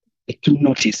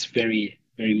notice very,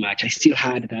 very much. I still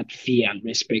had that fear and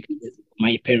respect for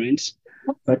my parents.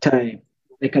 But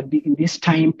in this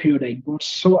time period, I got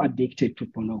so addicted to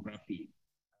pornography.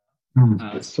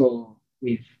 So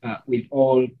with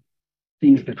all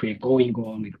things that were going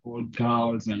on, with all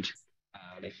girls and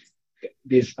like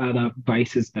these other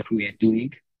vices that we were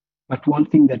doing. But one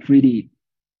thing that really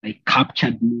like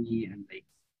captured me and like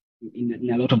in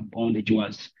a lot of bondage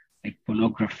was like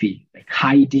pornography, like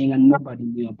hiding, and nobody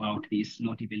knew about this,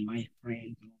 not even my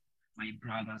friends, my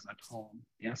brothers at home.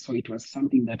 Yeah, so it was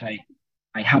something that I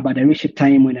have, but I reached a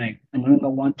time when I no longer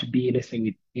want to be, let's say,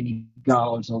 with any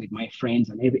girls or with my friends,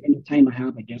 and any time I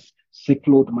have, I just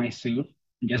seclude myself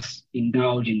and just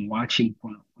indulge in watching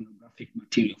pornographic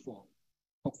material for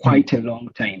quite a long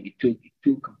time. It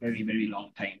took a very, very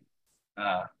long time.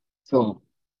 So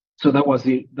that was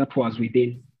it. That was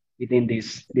within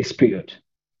this period.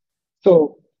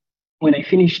 So when I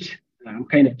finished, I'm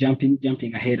kind of jumping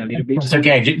ahead a little bit. It's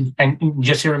okay. And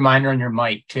just a reminder on your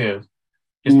mic too.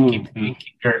 Just to keep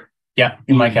your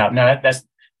mic out. No,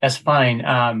 that's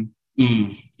fine.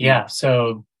 Yeah.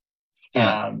 So.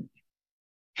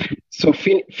 So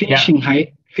finishing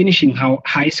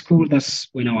high school. That's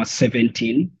when I was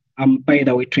 17. By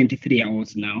the way, 23 I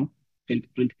was now,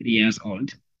 23 years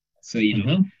old. So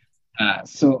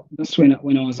so that's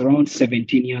when I was around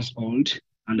 17 years old,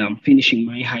 and I'm finishing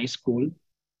my high school.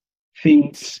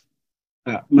 Things,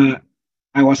 I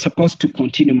was supposed to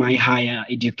continue my higher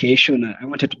education. I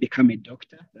wanted to become a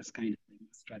doctor. That's kind of the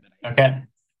master that I had. Okay.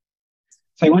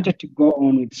 So I wanted to go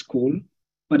on with school,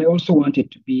 but I also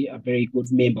wanted to be a very good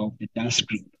member of the dance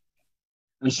group.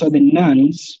 And so the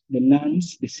nuns,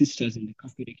 the sisters in the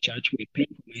Catholic Church, were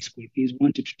paying for my school fees,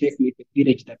 wanted to take me to a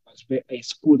village that was a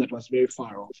school that was very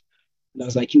far off. And I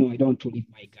was like, I don't want to leave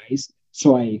my guys.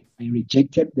 So I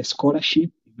rejected the scholarship.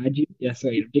 Imagine. Yeah, so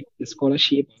I rejected the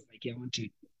scholarship. I was like, I want to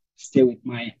stay with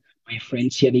my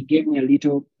friends here. They gave me a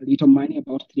little money,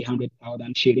 about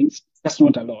 300,000 shillings. That's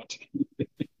not a lot.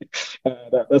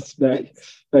 that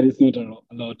is not a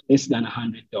lot. Less than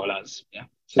 $100. Yeah.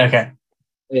 So, okay.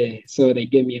 So they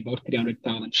gave me about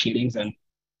 300,000 shillings, and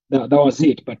that was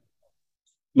it. But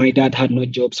my dad had no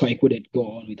job, so I couldn't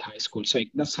go on with high school. So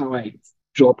that's how I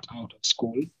dropped out of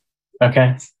school.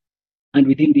 Okay. And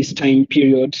within this time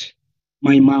period,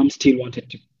 my mom still wanted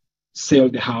to sell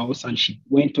the house, and she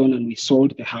went on and we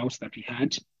sold the house that we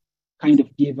had, kind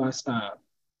of gave us a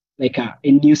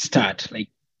new start, like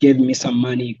gave me some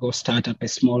money, go start up a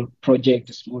small project,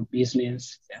 a small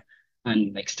business,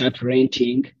 and like start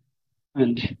renting.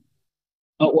 And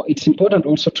it's important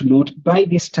also to note by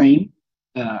this time,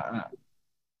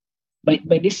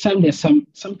 there's some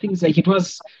things like it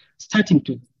was starting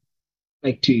to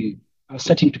I was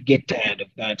starting to get tired of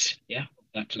that, of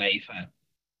that life.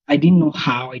 I didn't know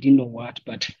how, I didn't know what,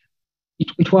 but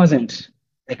it wasn't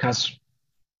like as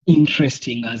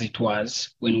interesting as it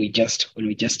was when we just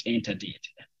entered it.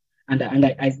 And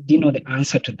I didn't know the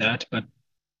answer to that, but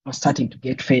I was starting to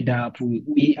get fed up.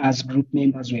 We as group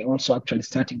members were also actually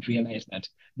starting to realize that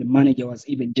the manager was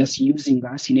even just using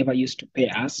us. He never used to pay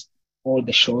us all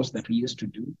the shows that we used to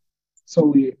do.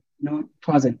 So it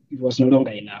was no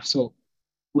longer enough. So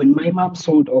when my mom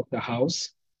sold off the house,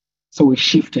 so we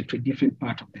shifted to a different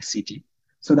part of the city.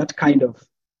 So that kind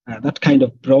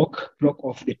of broke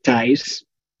off the ties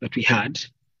that we had,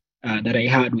 that I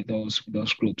had with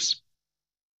those groups.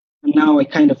 And now I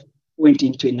kind of went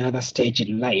into another stage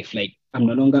in life. Like I'm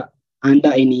no longer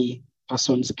under any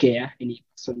person's care, any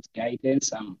person's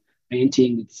guidance. I'm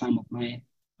renting with some of my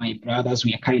brothers.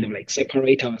 We are kind of like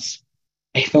separate us.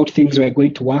 I thought things were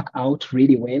going to work out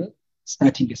really well,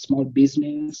 starting a small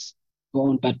business,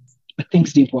 but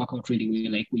things didn't work out really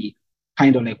well. Like we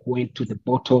kind of like went to the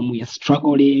bottom. We are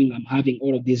struggling. I'm having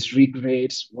all of these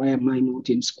regrets. Why am I not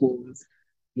in school?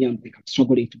 Like I'm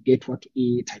struggling to get what to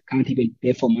eat. I can't even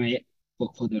pay for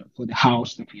the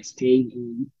house that we are staying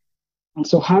in. And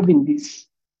so having this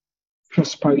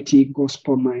prosperity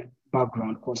gospel my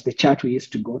background, because the church we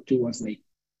used to go to was like,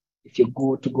 if you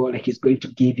go to God, like he's going to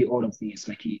give you all of this.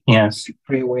 Like Yes. if you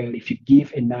pray well, if you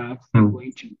give enough, you're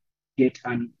going to get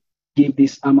and give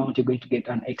this amount, you're going to get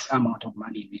an X amount of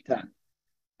money in return.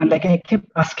 And like I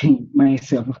kept asking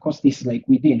myself, of course, this is like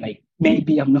within, like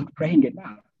maybe I'm not praying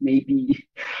enough. Maybe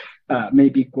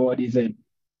God isn't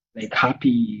like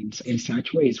happy in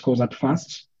such ways. Because at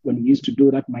first, when we used to do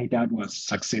that, my dad was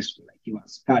successful. Like he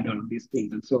was had all of these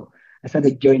things. And so I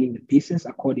started joining the pieces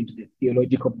according to the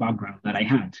theological background that I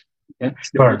had. Yeah,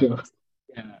 Sure.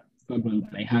 Background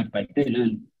that I had back then.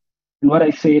 And what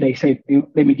I said,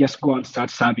 let me just go and start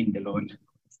serving the Lord.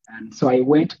 And so I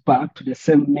went back to the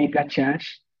same mega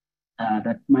church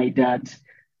that my dad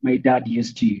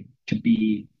used to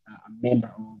be a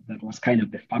member of. That was kind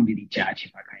of the family church,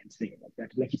 if I can say it like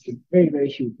that. Like it's a very, very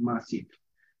huge, massive.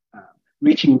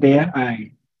 Reaching there,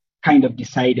 I kind of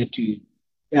decided to,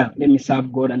 let me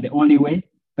serve God. And the only way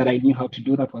that I knew how to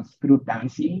do that was through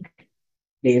dancing.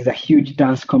 There is a huge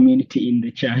dance community in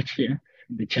the church here,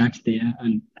 in the church there.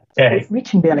 And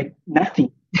reaching there, like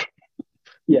nothing.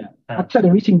 Actually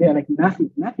reaching there, like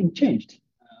nothing changed.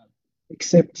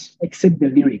 Except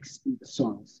the lyrics in the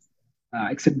songs,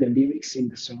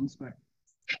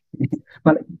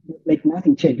 but like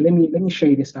nothing changed. Let me show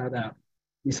you this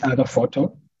other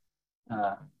photo.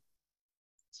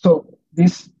 So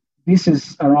this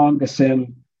is around the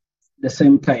same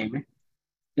time.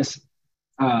 Yes,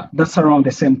 that's around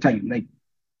the same time. Like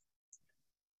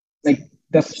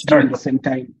that's during the same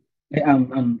time.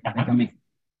 I'm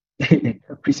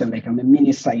a Christian, like I'm a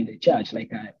minister in the church,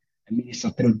 like a minister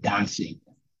through dancing.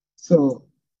 So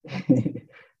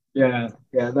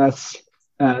that's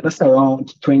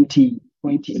around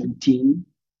 2018,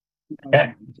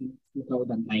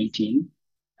 2019.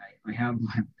 I have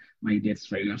my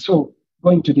dates right now. So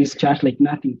going to this church, like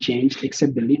nothing changed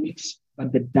except the lyrics,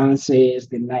 but the dances,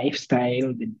 the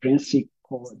lifestyle, the dressing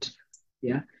code.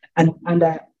 Yeah. And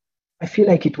I feel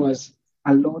like it was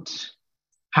a lot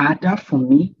harder for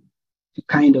me to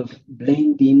kind of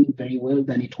blend in very well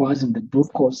than it was in the group,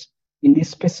 because in this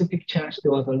specific church,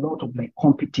 there was a lot of like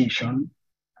competition.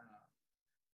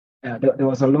 There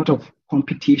was a lot of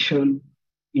competition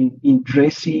in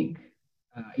dressing,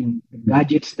 in the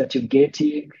gadgets that you're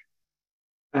getting.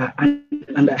 And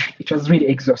it was really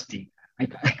exhausting. I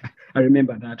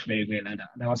remember that very well. And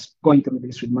I was going through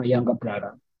this with my younger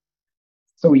brother.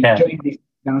 So we joined this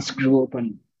dance group,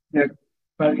 and there are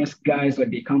various guys,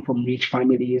 like they come from rich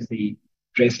families, they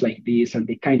dress like this, and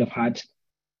they kind of had,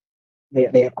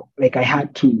 they like I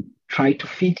had to try to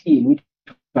fit in, which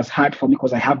was hard for me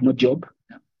because I have no job.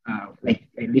 Like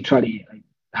I literally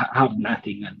have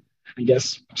nothing, and I'm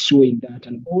just pursuing that.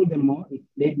 And all the more, it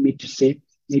led me to say,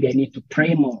 maybe I need to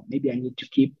pray more. Maybe I need to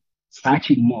keep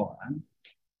searching more.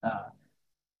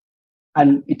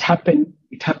 And it happened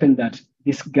that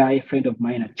this guy, a friend of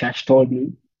mine at church, told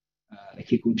me like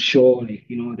he could show, like,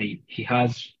 he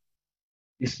has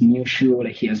this new shoe,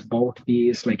 like he has bought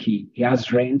this, like he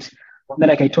has rent. And then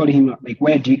like I told him, like,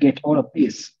 where do you get all of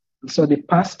this? And so the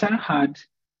pastor had,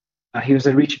 he was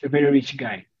a very rich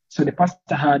guy. So the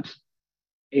pastor had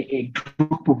a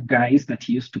group of guys that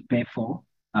he used to pay for.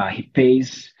 He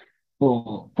pays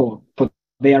for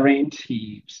their rent.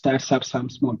 He starts up some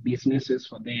small businesses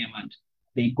for them, and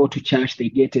they go to church. They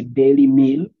get a daily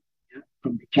meal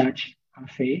from the church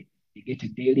cafe. They get a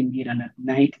daily meal, and at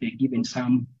night they're given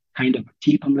some kind of a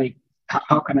tip. I'm like,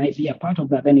 how can I be a part of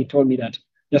that? Then he told me that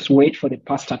just wait for the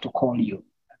pastor to call you.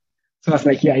 So I was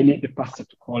like, I need the pastor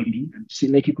to call me. And see,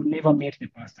 like, you could never meet the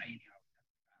pastor anyhow.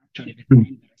 Actually, the time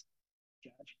that I started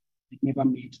church, I never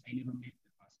met the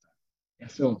pastor. Yeah,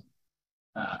 so,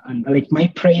 and like my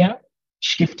prayer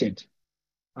shifted.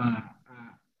 I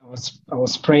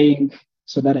was praying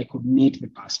so that I could meet the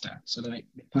pastor, so that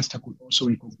the pastor could also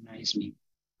recognize me.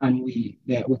 And we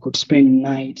could spend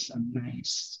nights and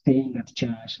nights staying at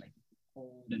church, like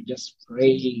cold and just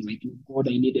praying, like, God,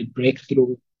 I need a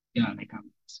breakthrough. Yeah, like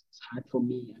it's hard for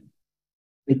me. And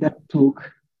like that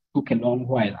took a long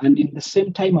while. And in the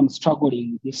same time, I'm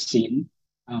struggling with this sin.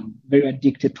 I'm very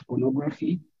addicted to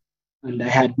pornography. And I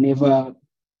had never,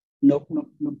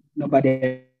 nobody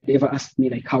had ever asked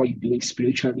me, like, how are you doing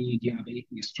spiritually? Do you have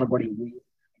anything you're struggling with?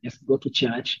 I just go to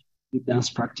church, do dance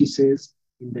practices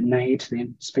in the night,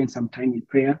 then spend some time in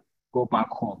prayer, go back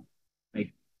home.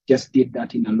 Like, just did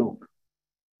that in a loop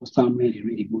for some really,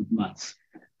 really good months.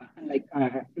 And like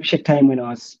reached a time when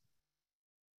I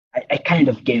kind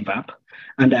of gave up.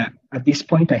 And at this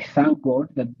point, I thank God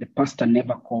that the pastor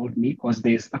never called me, because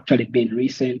there's actually been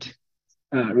recent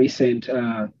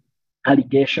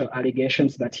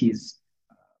allegations that he's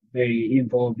very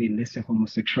involved in, let's say,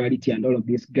 homosexuality, and all of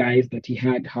these guys that he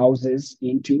had houses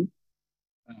into,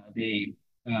 they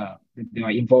they were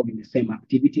involved in the same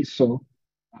activities. So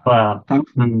Wow.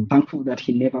 thankful that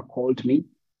he never called me,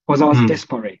 because I was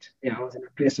desperate. Yeah, I was in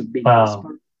a place of being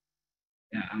desperate.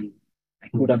 Yeah, and I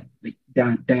could have like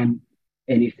done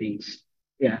anything,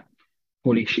 yeah,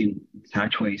 foolish in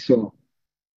such way. So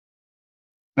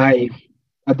I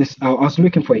I was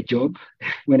looking for a job.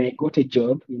 When I got a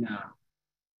job in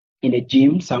a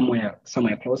gym somewhere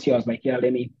close here, I was like, yeah,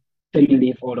 let me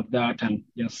leave all of that and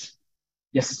just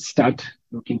start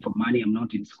looking for money. I'm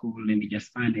not in school. Let me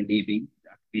just earn a living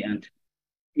that way. And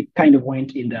it kind of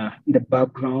went in the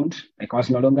background. Like I was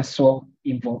no longer so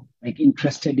involved, like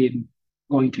interested in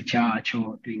going to church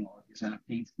or doing all these other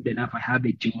things. Good enough, I have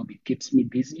a job. It keeps me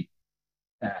busy.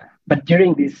 But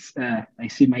during this, I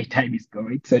see my time is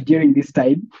going. So during this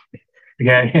time,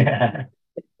 Yeah.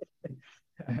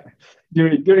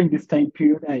 during this time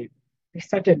period, I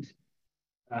started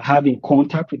having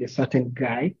contact with a certain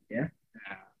guy, yeah,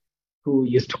 who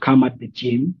used to come at the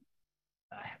gym.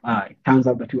 It turns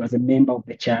out that he was a member of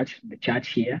the church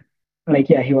here. Like,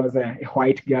 yeah, he was a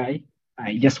white guy.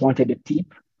 I just wanted a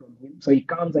tip from him. So he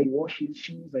comes, I wash his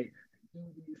shoes, I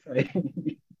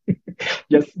do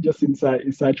this, just in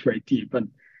search for a tip. And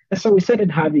so we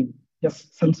started having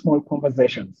just some small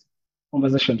conversations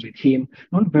with him,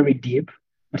 not very deep,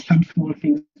 but some small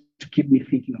things to keep me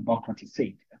thinking about what he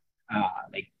said.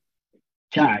 Like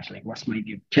church, like what's my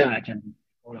view of church and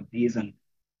all of these. And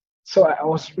so I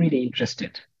was really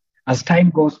interested. As time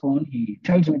goes on, he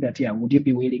tells me that, yeah, would you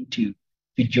be willing to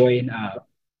join a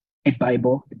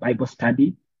Bible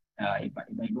study, a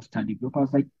Bible study group? I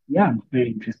was like, yeah, I'm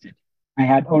very interested. I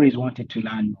had always wanted to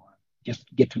learn more,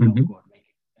 just get to know God, like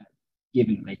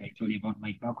given, like I told you about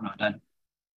my background. And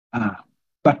uh,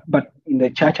 but in the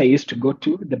church I used to go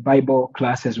to, the Bible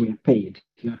classes were paid.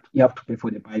 You have to pay for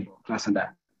the Bible class, and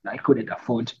I couldn't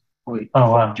Oh,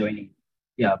 wow. joining,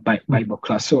 yeah, Bible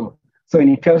class. So when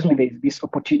he tells me there's this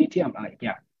opportunity, I'm like,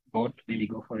 yeah, God, let me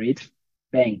go for it.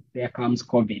 Bang, there comes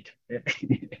COVID.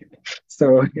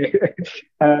 So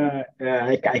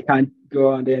I can't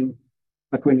go. And then,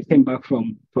 but when he came back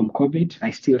from COVID,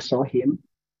 I still saw him.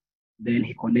 Then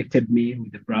he connected me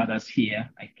with the brothers here.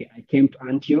 I came to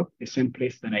Antioch, the same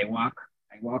place that I work.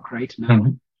 I work right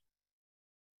now.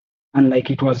 And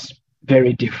like it was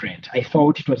very different. I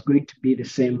thought it was going to be the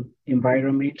same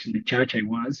environment in the church I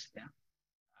was. Yeah.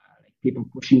 Like people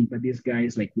pushing, but these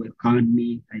guys like welcomed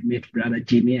me. I met Brother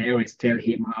Jimmy. I always tell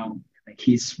him how like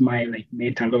his smile like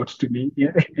meant a lot to me.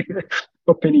 Yeah.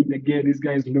 Opening the gate, these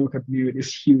guys look at me with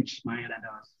this huge smile, and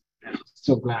I was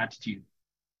so glad to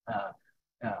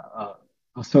uh,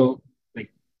 also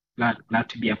like glad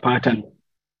to be a part. And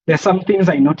there's some things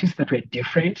I noticed that were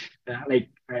different. Like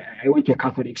I went to a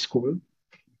Catholic school,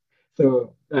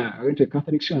 so I went to a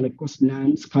Catholic school, and of course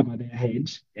nuns cover their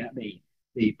heads. Yeah,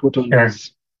 they put on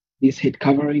this head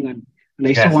covering, and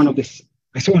I saw one of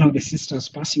the sisters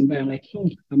passing by. I'm like,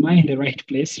 am I in the right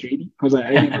place, really? Because I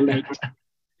never liked.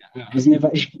 I was never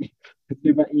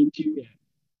into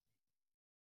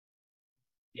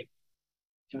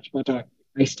church, but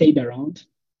I stayed around.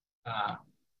 Uh,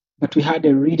 but we had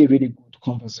a really, really good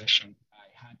conversation.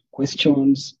 I had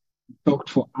questions, talked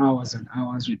for hours and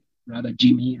hours with Brother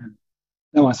Jimmy, and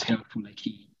that was helpful. Like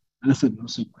he answered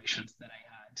lots of questions that I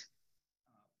had.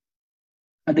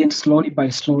 And then slowly by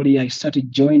slowly, I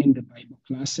started joining the Bible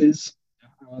classes.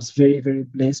 I was very, very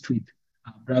blessed with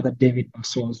Brother David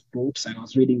Basol's books. I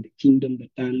was reading The Kingdom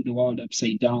That Turned the World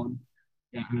Upside Down.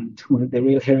 Yeah, and Will the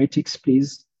Real Heretics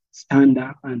Please Stand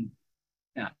Up? And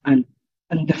yeah, and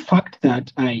the fact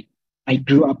that I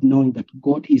grew up knowing that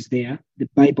God is there, the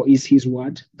Bible is His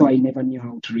word, though I never knew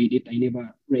how to read it. I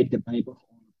never read the Bible for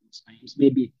all of those times.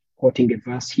 Maybe quoting a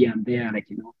verse here and there, like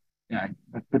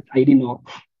but I didn't know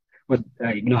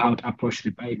how to approach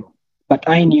the Bible. But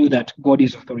I knew that God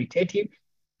is authoritative,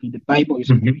 and the Bible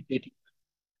is authoritative,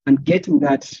 and getting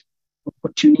that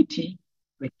opportunity,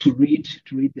 like to read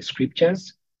the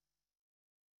scriptures,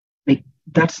 like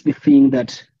that's the thing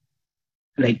that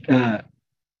like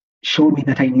showed me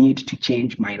that I need to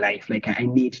change my life. Like I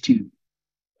need to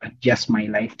adjust my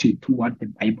life to what the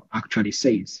Bible actually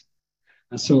says.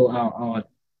 And so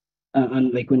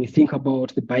and like when you think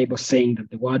about the Bible saying that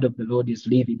the word of the Lord is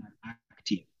living and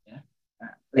active, yeah,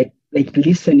 like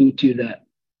listening to the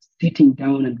sitting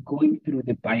down and going through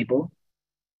the Bible,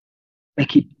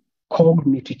 like called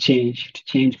me to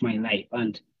change my life,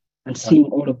 and seeing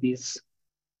all of these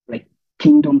like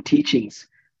kingdom teachings.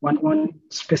 One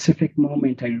specific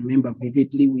moment I remember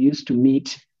vividly. We used to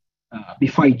meet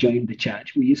before I joined the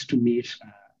church. We used to meet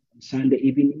on Sunday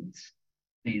evenings.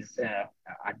 There's a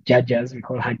Jaja's, we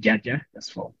call her Jaja, that's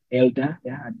for elder,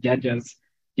 yeah, at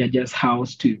Jaja's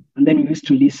house too. And then we used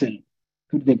to listen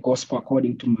to the gospel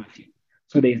according to Matthew.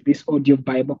 So there's this audio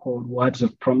Bible called Words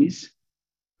of Promise.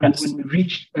 And Yes.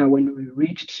 when we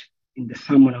reached in the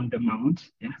Sermon on the Mount,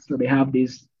 yeah, so they have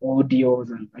these audios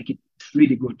and like it's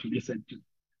really good to listen to.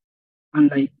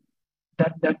 And like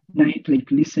that night,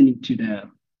 like listening to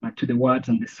the words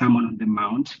on the Sermon on the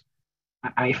Mount,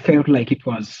 I felt like it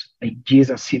was like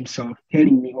Jesus himself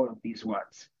telling me all of these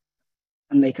words.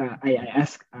 And like I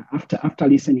asked after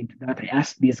listening to that, I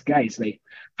asked these guys like,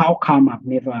 how come I've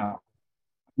never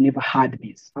heard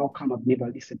this? How come I've never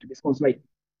listened to this? Because like,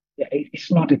 yeah,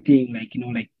 it's not a thing like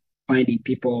like finding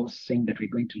people saying that we're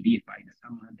going to live by the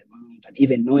Sermon on the Mount, and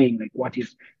even knowing like what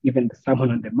is even the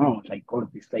Sermon on the Mount, like all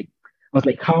of this. Like I was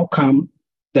like, how come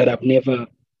that I've never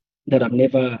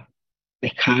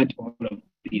like heard all of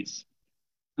this?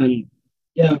 And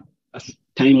yeah, as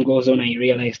time goes on, I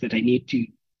realized that I need to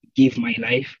give my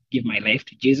life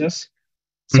to Jesus.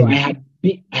 So Mhm.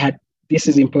 I had this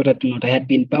is important to note. I had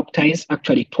been baptized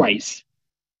actually twice.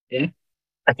 Yeah.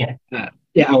 Okay.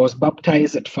 Yeah, I was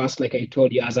baptized at first, like I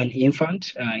told you, as an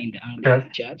infant in the Anglican Sure.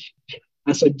 church.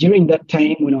 And so during that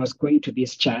time, when I was going to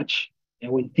this church,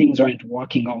 when things aren't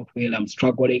working out well, I'm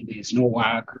struggling, there's no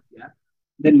work. Yeah.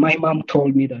 Then my mom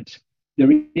told me that the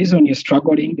reason you're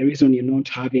struggling, the reason you're not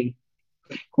having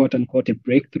quote unquote a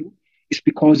breakthrough is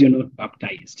because you're not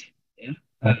baptized. Yeah.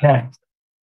 Okay.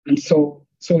 And so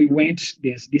we went,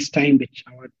 there's this time that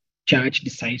our church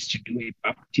decides to do a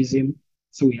baptism.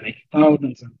 So we're like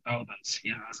thousands and thousands.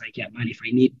 Yeah. I was like, yeah, man, if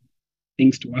I need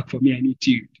things to work for me, I need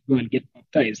to go and get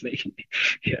baptized. Like,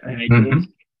 yeah, I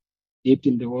Mhm. dipped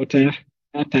in the water.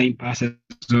 That time passes,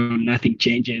 so nothing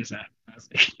changes. I was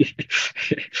like,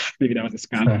 maybe that was a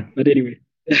scam. Sure. But anyway,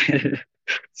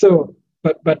 so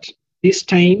but this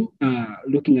time,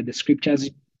 looking at the scriptures,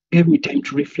 it gave me time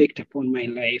to reflect upon my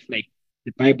life. Like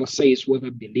the Bible says, whoever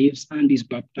believes and is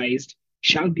baptized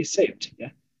shall be saved.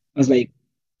 Yeah, I was like,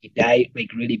 did I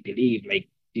like really believe? Like,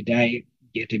 did I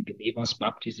get a believer's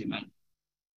baptism? And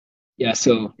yeah,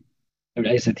 so I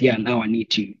realized that yeah, now I need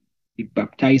to be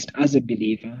baptized as a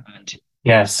believer, and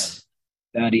Yes.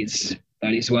 that is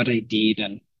what I did.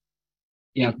 And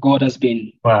yeah, God has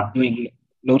been Wow. doing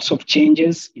lots of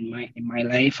changes in my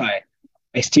life.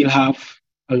 I still have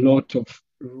a lot of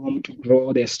room to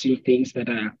grow. There's still things that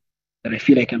I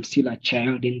feel like I'm still a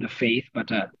child in the faith,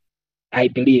 but I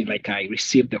believe like I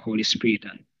received the Holy Spirit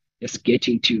and just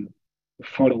getting to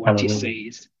follow what He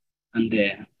Hallelujah. says, and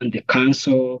the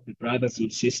counsel, the brothers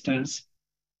and sisters.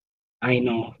 I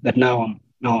know that now I'm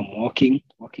walking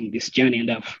this journey, and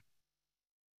I've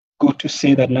got to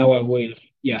say that now I will,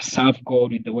 yeah, serve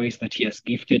God with the ways that He has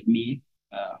gifted me.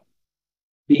 Uh,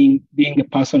 being a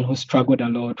person who struggled a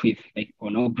lot with like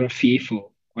pornography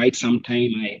for quite some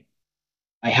time,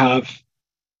 I have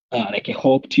like a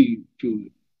hope to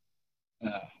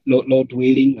Lord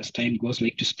willing, as time goes,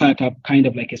 like to start up kind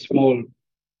of like a small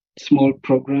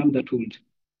program that would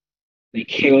like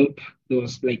help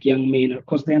those like young men,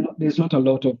 because there's not a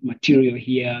lot of material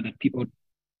here that people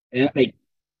like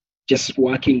just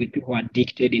working with people who are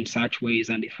addicted in such ways.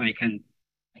 And if I can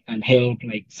help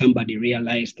like somebody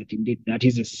realize that indeed that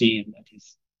is a sin that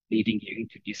is leading you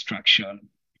into destruction.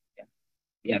 Yeah,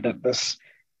 yeah,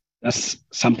 that's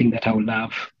something that I would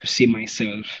love to see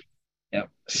myself, yeah,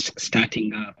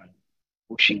 starting up and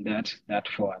pushing that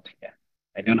forward. Yeah,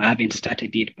 I don't know, I haven't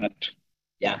started it, but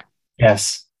yeah.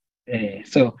 Yes.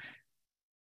 So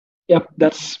yep,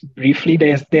 that's briefly.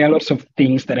 There are lots of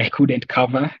things that I couldn't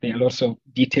cover. There are lots of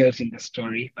details in the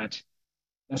story, but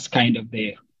that's kind of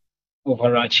the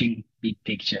overarching big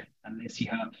picture. Unless you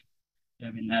have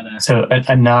another. So,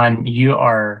 Anan, you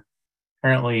are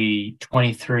currently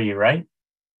 23, right?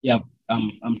 Yeah,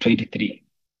 I'm 23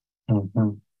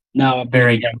 Mhm. now.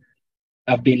 Very young.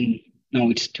 I've been now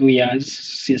it's 2 years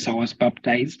since I was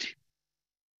baptized.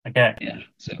 Okay. Yeah,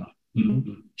 so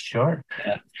Sure.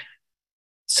 yeah.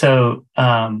 So,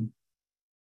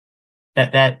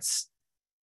 that's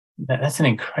an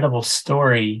incredible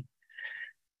story.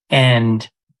 And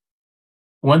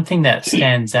one thing that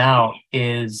stands out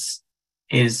is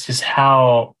just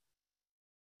how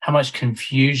much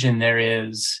confusion there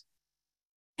is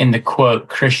in the quote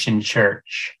Christian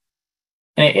church.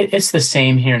 And it's the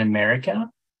same here in America.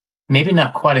 Maybe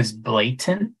not quite as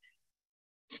blatant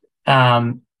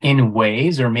in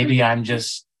ways, or maybe I'm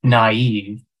just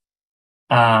naive.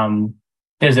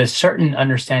 there's a certain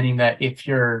understanding that if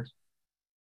you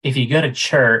go to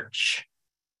church,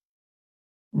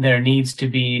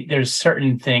 there's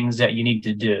certain things that you need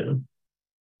to do.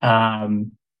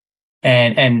 And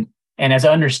as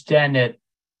I understand it,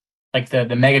 like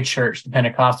the mega church, the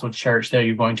Pentecostal church that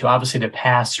you're going to, obviously the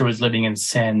pastor was living in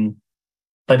sin,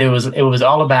 but it was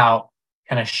all about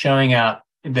kind of showing up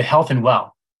the health and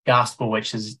wealth gospel,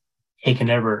 which has taken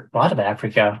over a lot of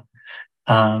Africa.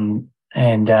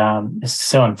 It's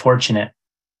so unfortunate.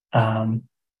 So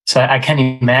I can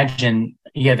imagine,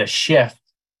 the shift,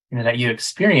 that you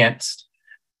experienced,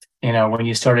 when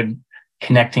you started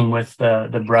connecting with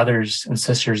the brothers and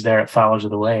sisters there at Followers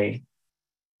of the Way,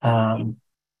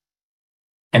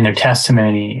 and their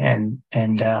testimony and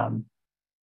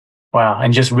wow,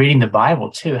 and just reading the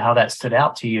Bible too, how that stood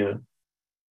out to you,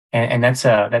 and that's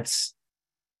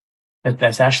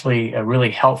actually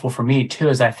really helpful for me too,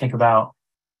 as I think about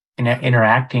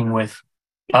interacting with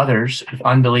others, with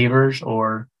unbelievers,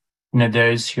 or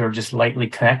those who are just lightly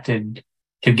connected,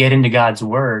 to get into God's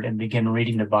Word and begin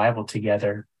reading the Bible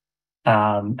together.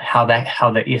 How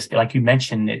that is, like you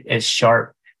mentioned, it is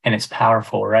sharp and it's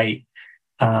powerful, right?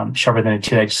 Sharper than a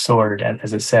two-edged sword,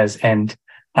 as it says, and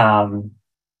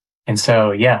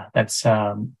so that's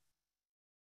a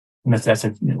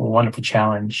wonderful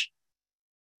challenge.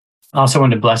 I also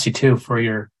wanted to bless you too for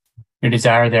your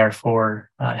desire there for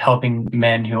helping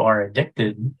men who are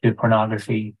addicted to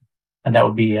pornography, and that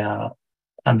would be,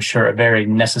 I'm sure, a very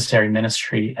necessary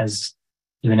ministry, as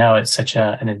it's such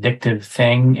an addictive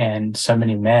thing, and so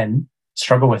many men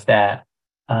struggle with that.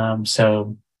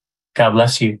 So God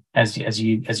bless you as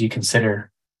you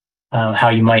consider how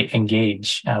you might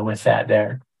engage with that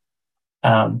there.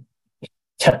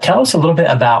 Tell us a little bit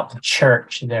about the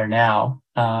church there now.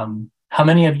 How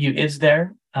many of you is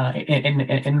there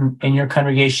in your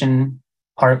congregation,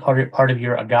 part of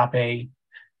your agape,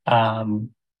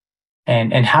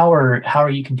 and how are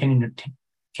you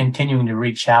continuing to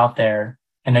reach out there?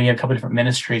 I know you have a couple of different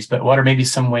ministries, but what are maybe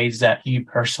some ways that you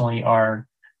personally are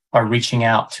reaching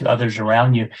out to others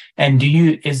around you? And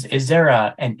is there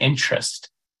an interest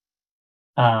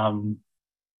from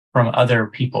other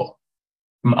people,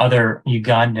 from other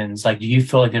Ugandans? Like, do you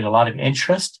feel like there's a lot of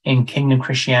interest in Kingdom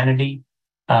Christianity,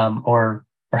 or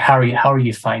how are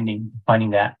you finding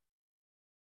that?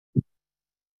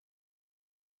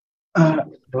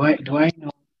 Do I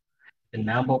know the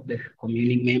number of the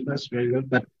communing members very well?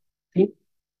 But I think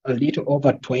a little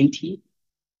over 20.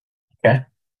 Okay.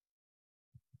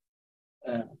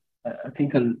 I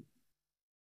think,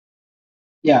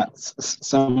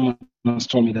 someone has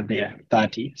told me that they are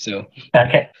 30. So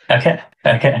Okay.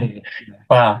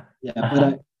 Wow. Yeah,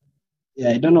 but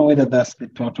I don't know whether that's the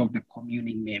total of the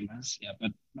communing members. Yeah,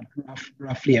 but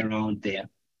roughly around there.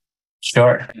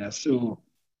 Sure. Yeah. So,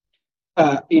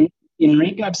 in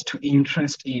regards to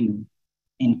interest in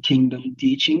kingdom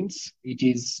teachings, it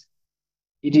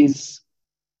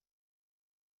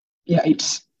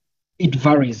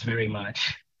varies very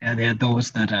much. There are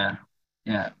those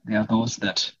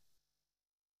that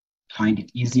find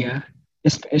it easier,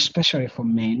 especially for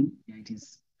men. It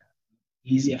is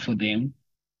easier for them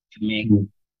to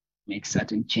make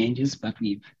certain changes, but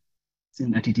we've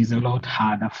seen that it is a lot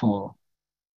harder for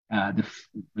the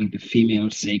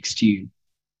female sex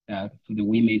for the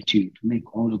women to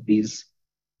make all of these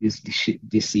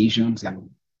decisions, and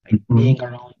being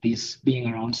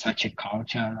around such a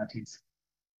culture that is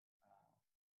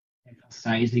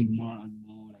emphasizing more and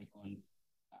more like on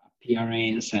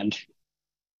appearance and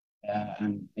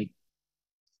like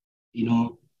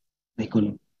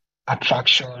on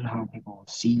attraction, how people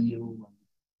see you,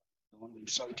 and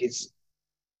so it is.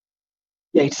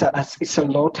 Yeah, it's a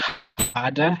lot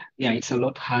harder. Yeah, it's a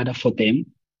lot harder for them.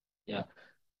 Yeah,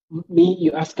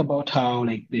 you ask about how,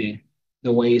 like, the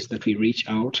ways that we reach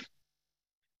out.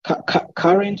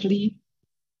 Currently,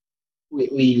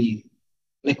 we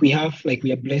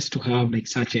are blessed to have like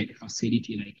such a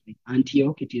facility like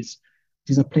Antioch. It is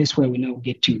a place where we now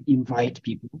get to invite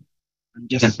people and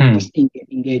just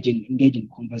engage in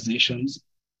conversations,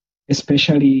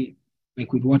 especially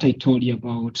like with what I told you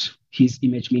about His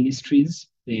Image Ministries,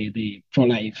 the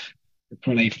pro-life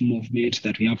movement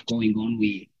that we have going on.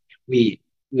 We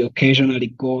occasionally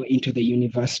go into the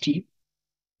university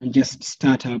and just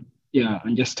start up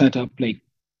like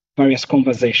various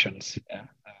conversations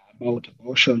about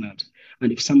abortion,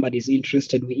 and if somebody is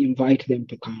interested, we invite them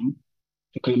to come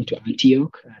to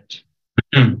Antioch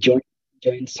and join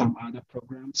some other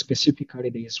programs. Specifically,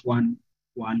 there is one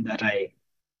that I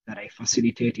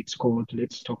facilitate. It's called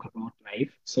Let's Talk About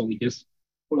Life. So we just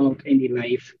pull out any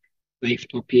life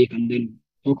topic, and then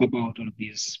talk about all of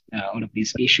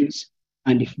these issues.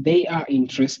 And if they are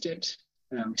interested,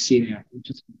 say they are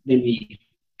interested, then we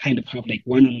kind of have like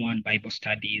one-on-one Bible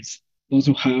studies. Those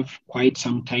who have quite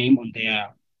some time on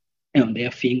their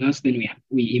fingers, then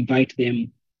we invite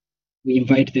them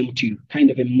to kind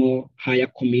of a more higher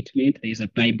commitment. There's a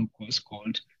Bible course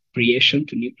called Creation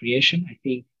to New Creation. I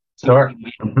think some of Sure. you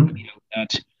might be Mhm. familiar with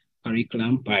that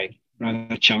curriculum by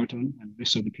Brother Charlton and the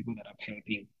rest of the people that are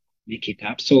helping make it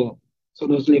up. So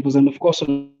those levels, and of course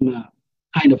on a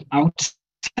kind of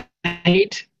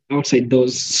outside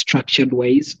those structured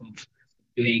ways of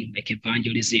doing like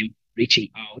evangelism, reaching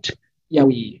out. Yeah,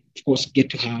 we of course get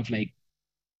to have like,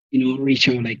 reach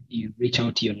out, like you reach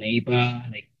out to your neighbor,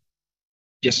 like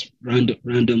just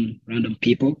random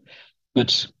people.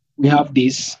 But we have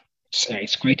this,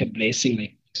 it's quite a blessing,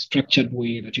 like structured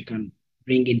way that you can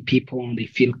bring in people and they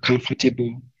feel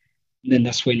comfortable. And then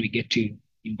that's when we get to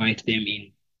invite them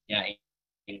in, yeah,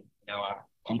 in our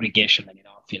congregation and in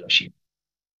our fellowship.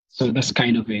 So that's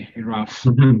kind of a rough,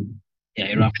 Mhm.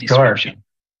 yeah, a rough Sure. description.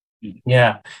 Mm.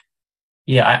 Yeah.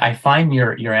 Yeah. I find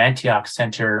your Antioch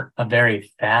Center a very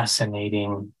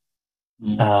fascinating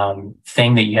Mm.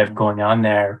 thing that you have going on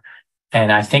there.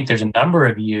 And I think there's a number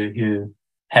of you who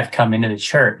have come into the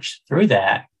church through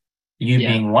that, you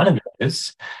Yeah. being one of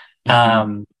those.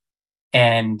 Um,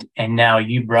 and now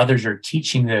you brothers are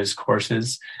teaching those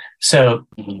courses. So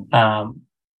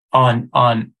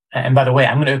and by the way,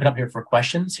 I'm going to open up here for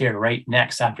questions here right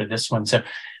next after this one. So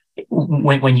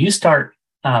when you start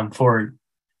for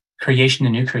creation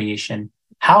and new creation,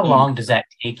 how long does that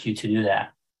take you to do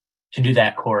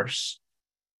that course?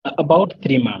 About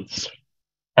 3 months.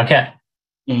 Okay.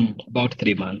 About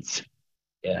 3 months.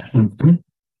 Yeah.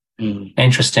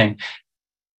 Interesting.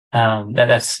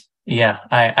 That's yeah.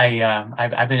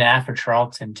 I've been after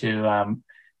Charlton to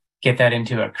get that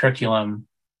into a curriculum,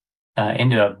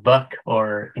 into a book,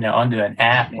 or onto an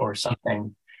app or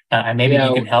something. And maybe Yeah.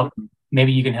 you can help.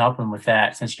 Maybe you can help them with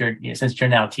that since you're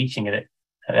now teaching it.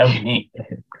 That would be neat.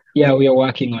 Yeah, we are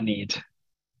working on it.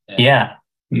 Yeah,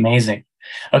 amazing.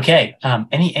 Okay.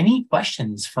 Any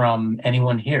questions from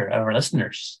anyone here, our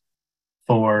listeners,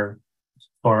 for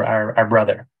our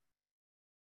brother?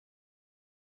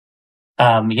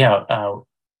 So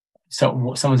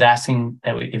someone's asking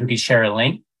that if we could share a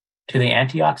link to the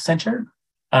Antioch Center.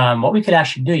 What we could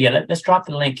actually do, let's drop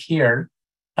the link here.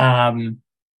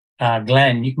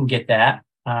 Glenn, you can get that.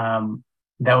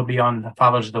 That would be on the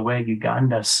Fathers of the Way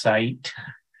Uganda site.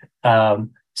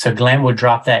 So Glenn would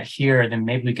drop that here, then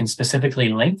maybe we can specifically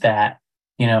link that,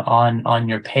 on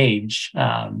your page.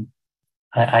 I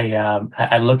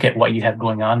look at what you have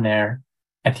going on there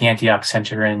at the Antioch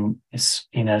Center, and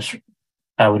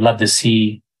I would love to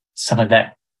see some of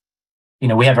that.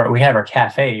 We have our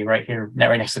cafe right here,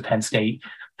 right next to Penn State,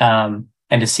 and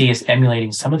to see us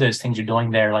emulating some of those things you're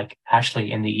doing there, like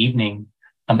actually in the evening,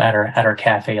 at our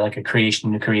cafe, like a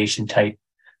new creation type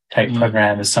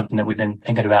program is something that we've been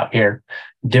thinking about here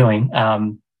doing.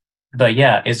 But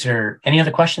yeah, is there any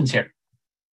other questions here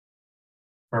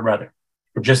for our brother,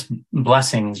 or just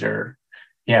blessings, or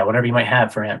whatever you might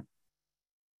have for him?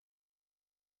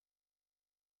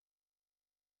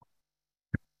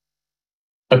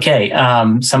 Okay,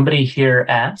 somebody here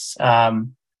asks,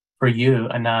 for you,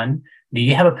 Anan, do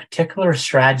you have a particular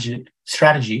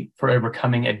strategy for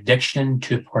overcoming addiction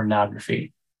to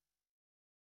pornography?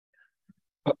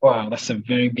 Wow, that's a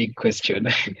very big question.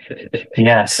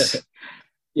 Yes.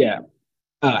 Yeah.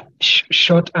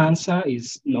 Short answer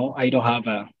is no, I don't have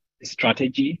a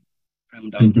strategy.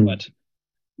 But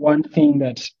one thing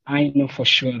that I know for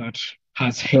sure that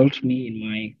has helped me in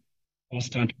my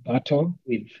constant battle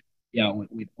with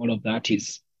all of that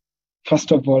is,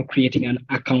 first of all, creating an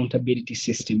accountability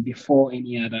system before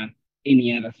any other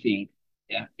thing.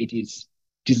 Yeah, it is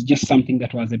just something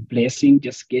that was a blessing,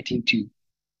 just getting to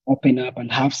open up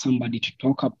and have somebody to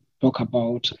talk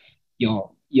about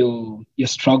your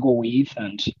struggle with,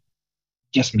 and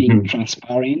just being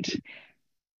transparent.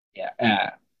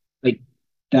 Yeah, like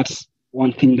that's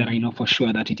one thing that I know for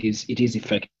sure that it is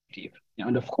effective.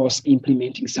 And of course,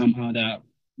 implementing some other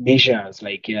measures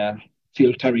like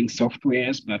filtering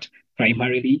softwares, but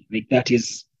primarily like that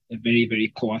is a very, very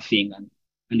core thing,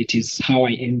 and it is how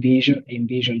I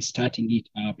envision starting it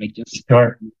up, like just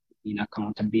Sure. in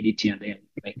accountability and then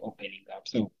like opening up.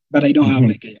 So, but I don't have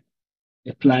like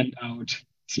a planned out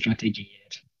strategy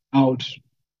yet. I would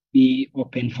be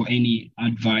open for any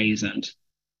advice and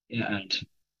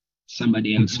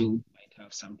somebody else who might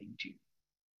have something to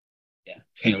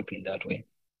help in that way.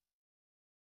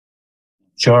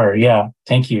 Sure. Yeah.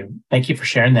 Thank you. Thank you for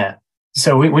sharing that.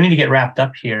 So we need to get wrapped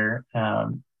up here.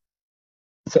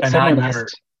 So Anan, you're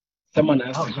someone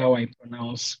asked oh, how I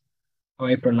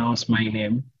pronounce my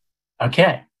name.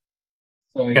 okay.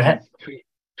 So Go it ahead. is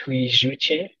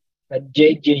Twijjukye, but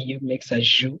JJU makes a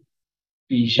Ju,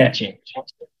 Okay.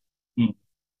 Twijjukye. Mm.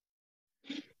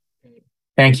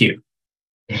 Thank you.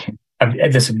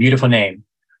 That's a beautiful name.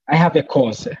 I have a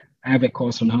course. I have a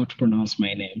course on how to pronounce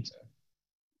my name. So.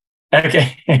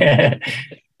 Okay.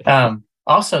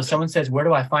 Also, someone says, where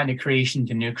do I find a creation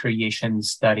to new creation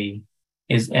study?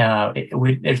 There's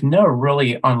no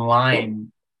really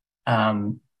online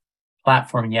um,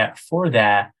 platform yet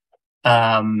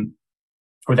um,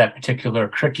 for that particular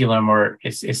curriculum, or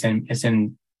it's in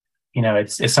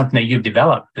it's something that you've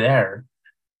developed there,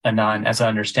 Anon, as I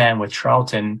understand with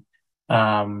Charlton.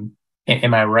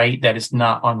 Am I right that it's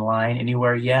not online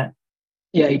anywhere yet?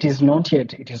 Yeah, it is not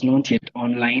yet. It is not yet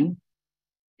online.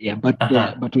 Yeah, but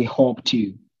Uh-huh. we hope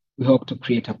to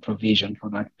create a provision for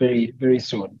that very very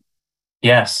soon.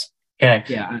 Yes.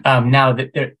 Okay. Yeah. Now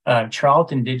that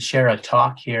Charlton did share a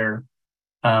talk here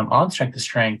on strength to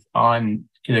strength on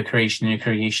the creation, new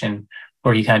creation,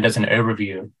 where he kind of does an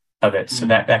overview of it. So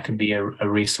that could be a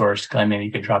resource. Maybe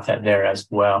you could drop that there as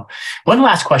well. One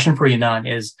last question for you, Nan,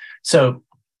 is so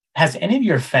has any of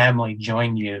your family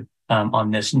joined you on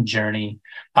this journey?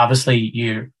 Obviously,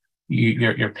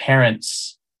 your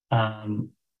parents.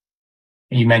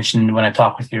 You mentioned when I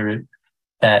talked with you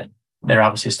that they're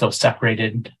obviously still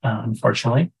separated,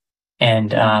 unfortunately,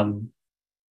 and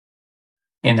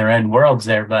in their own worlds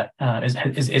there. But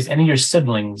is any of your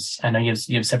siblings? I know you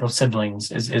have several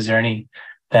siblings. Is there any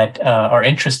that are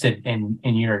interested in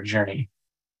your journey?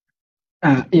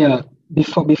 Yeah.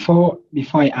 Before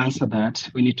I answer that,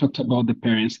 when you talked about the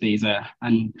parents, there is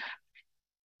an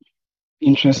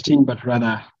interesting but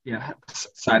rather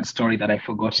sad story that I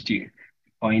forgot to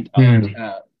point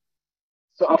out.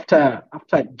 So after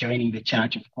joining the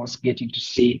church, of course, getting to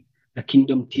see the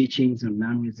kingdom teachings on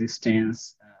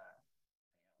non-resistance,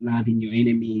 loving your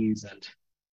enemies, and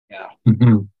yeah,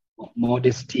 Mm-hmm.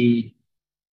 modesty,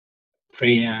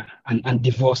 prayer, and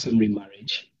divorce and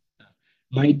remarriage.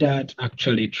 My dad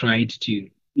actually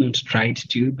not tried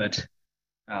to, but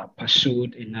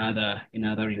pursued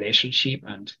another relationship,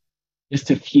 and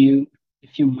just a few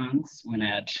months when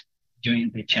I had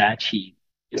joined the church, he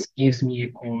just gives me a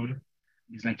call.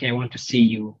 He's like, I want to see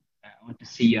you. I want to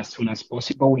see you as soon as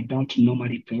possible. We don't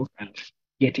normally talk. And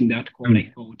getting that call,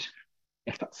 I thought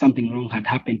if something wrong had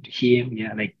happened to him.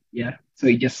 Yeah, like, yeah. So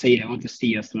he just said, I want to see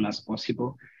you as soon as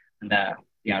possible. And I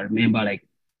remember like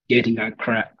getting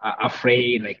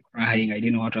afraid, like crying. I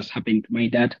didn't know what was happening to my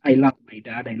dad. I love my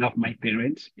dad. I love my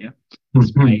parents. Yeah,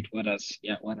 despite what has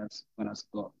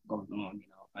gone on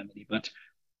in our family. But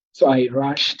so I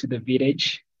rushed to the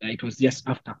village. It was just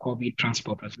after COVID.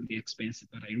 Transport was really expensive,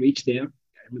 but I reached there.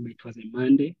 I remember it was a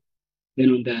Monday. Then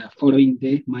on the following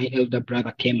day, my elder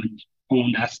brother came and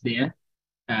found us there.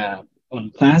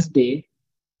 On Thursday,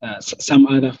 some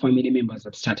other family members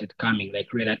had started coming,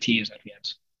 like relatives that we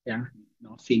had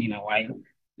not seen in a while.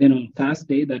 Then on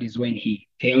Thursday, that is when he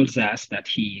tells us that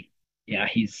he's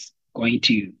going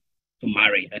to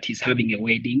marry, that he's having a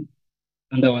wedding,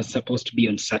 and that was supposed to be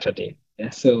on Saturday. Yeah,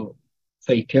 so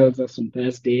he tells us on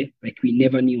Thursday, like we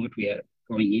never knew what we are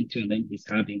going into, and then he's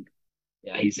having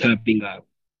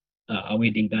a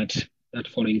wedding that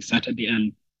following Saturday,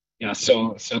 and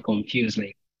so confused,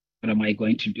 like what am I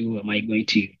going to do? Am I going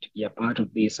to be a part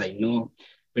of this? I know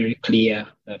very clear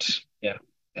that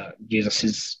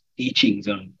Jesus' teachings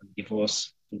on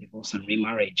divorce and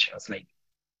remarriage. I was like,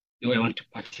 do I want to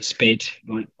participate?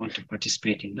 Do I want to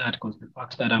participate in that? Because the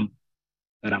fact that I'm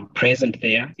present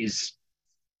there is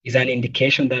an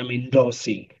indication that I'm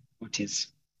endorsing what is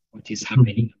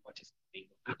happening, what is happening,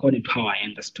 according to how I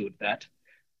understood that.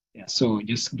 Yeah, so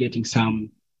just getting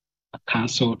some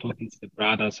counsel, talking to the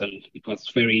brothers, and it was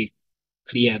very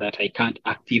clear that I can't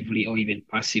actively or even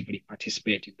passively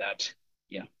participate in that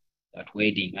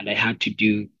wedding, and I had to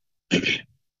do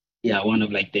one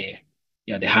of like the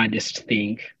hardest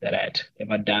thing that I'd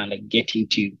ever done, like getting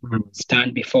to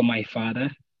stand before my father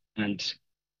and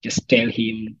just tell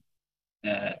him.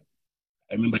 I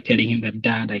remember telling him that,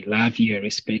 Dad, I love you, I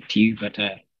respect you, but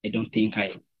I don't think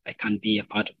I can be a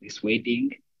part of this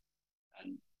wedding.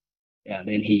 And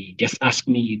then he just asked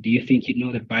me, do you think you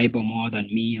know the Bible more than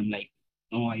me? I'm like,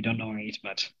 no, I don't know it,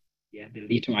 but the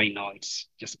little I know, it's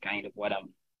just kind of what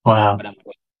I'm Wow.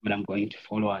 what I'm going to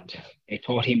follow. And I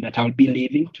told him that I'll be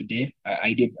leaving today.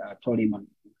 I told him on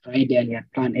Friday, and he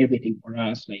had planned everything for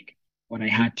us, like what I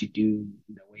had to do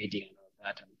in the wedding and all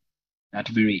that. And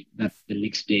that the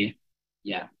next day,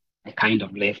 I kind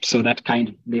of left. So that kind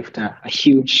of left a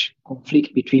huge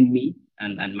conflict between me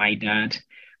and my dad.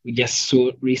 we just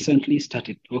so recently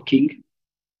started talking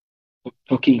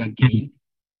again.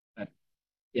 But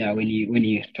yeah, when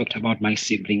you talked about my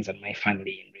siblings and my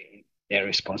family and their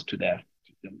response to the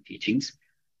teachings,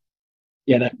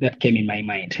 yeah, that came in my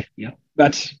mind. Yeah,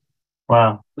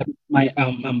 Wow. but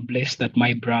I'm blessed that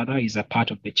my brother is a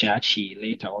part of the church. He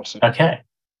later also told Okay.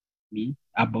 me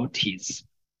about he's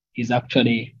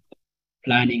actually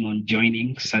planning on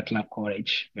joining Sattler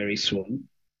College very soon.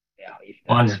 Yeah,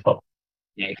 Wonderful.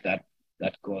 if that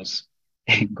goes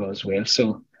goes well.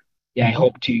 So yeah, I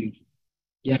hope to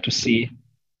see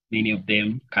many of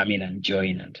them come in and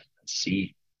join and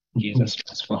see Jesus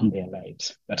transform their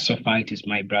lives. But so far, it is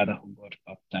my brother who got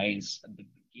baptized at the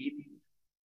beginning.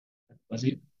 Was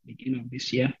it beginning of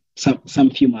this year?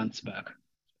 Some few months back.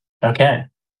 Okay.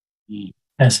 Mm.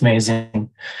 That's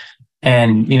amazing.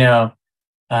 And,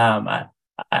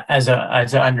 as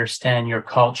I understand your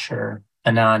culture,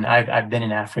 Anan, I've been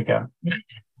in Africa,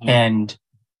 and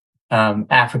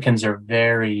Africans are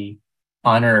very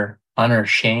honor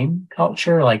shame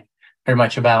culture, like very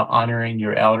much about honoring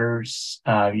your elders.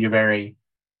 You're very,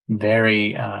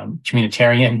 very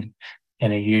communitarian,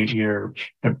 and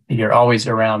you're always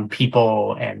around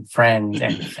people and friends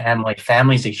and family.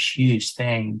 Family's a huge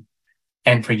thing,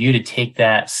 and for you to take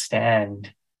that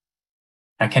stand,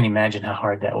 I can't imagine how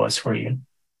hard that was for you.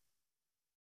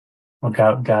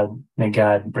 Well, may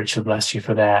God richly bless you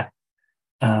for that.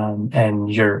 And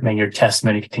may your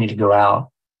testimony continue to go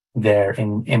out there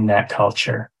in that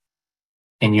culture,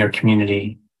 in your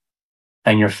community,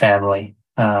 and your family.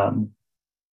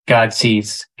 God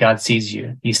sees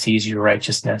you. He sees your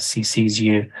righteousness. He sees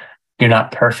you. You're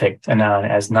not perfect,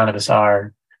 as none of us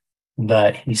are,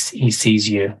 but he sees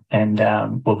you and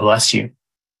will bless you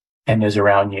and those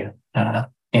around you,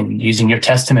 and using your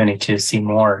testimony to see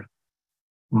more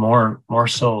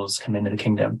souls come into the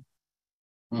kingdom.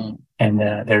 And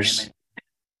there's,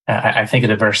 I think of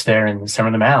the verse there in the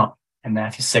Sermon on the Mount in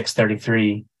Matthew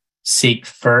 6:33, seek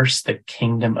first the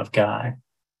kingdom of God,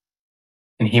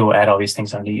 and he will add all these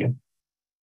things unto you.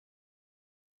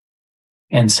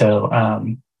 And so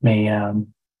may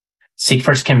seek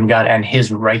first the kingdom of God and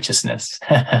his righteousness,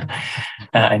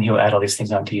 and he will add all these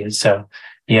things unto you. So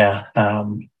yeah,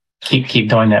 keep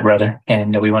doing that, brother.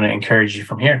 And we want to encourage you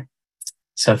from here.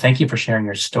 So thank you for sharing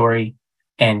your story.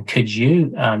 And could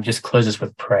you just close us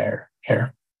with prayer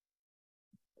here?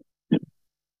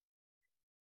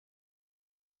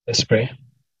 Let's pray.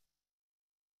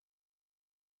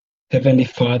 Heavenly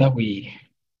Father, we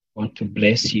want to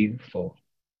bless you for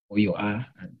who you are.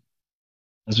 And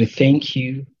as we thank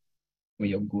you for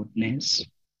your goodness,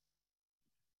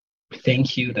 we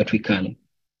thank you that we can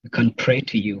pray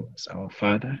to you as our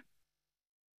Father.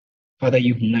 Father,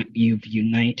 you've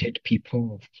united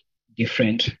people of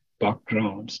different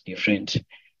backgrounds, different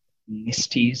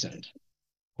ethnicities, and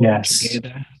yes,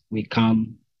 together we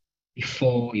come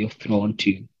before your throne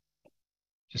to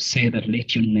say that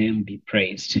let your name be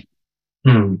praised.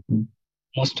 Mm-hmm.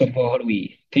 Most of all,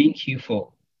 we thank you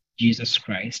for Jesus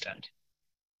Christ, and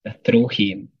that through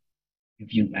him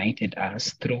you've united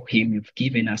us. Through him you've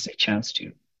given us a chance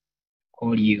to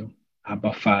call you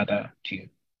Abba Father, to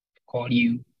call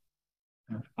you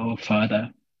our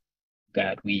Father.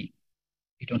 God, we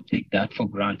don't take that for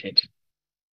granted.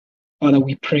 Father,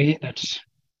 we pray that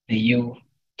may you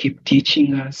keep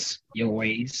teaching us your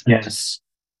ways. Yes.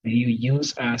 May you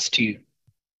use us to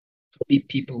be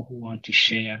people who want to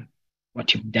share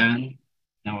what you've done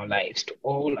in our lives to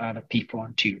all other people,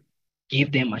 and to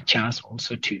give them a chance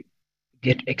also to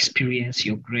experience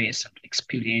your grace and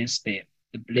experience the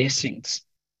blessings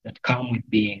that come with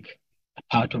being a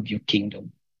part of your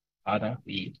kingdom. Father,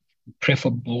 we pray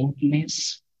for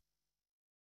boldness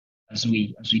as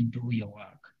we do your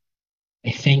work.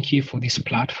 I thank you for this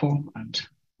platform and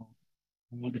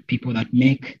all the people that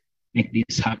make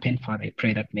this happen. Father, I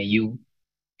pray that may you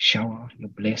shower your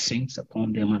blessings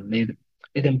upon them and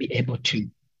let them be able to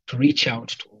reach out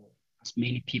to as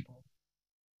many people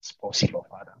as possible,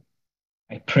 Father.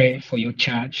 I pray for your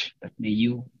church that may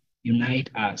you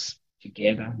unite us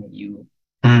together. May you,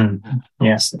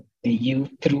 yes, may you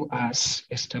through us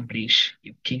establish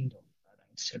your kingdom, Father.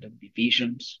 Instead of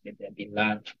divisions, let there be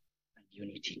love and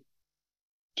unity.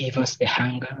 Give us the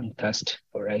hunger and thirst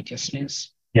for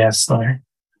righteousness. Yes, Lord.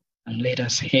 And let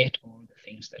us hate all the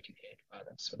things that you hate,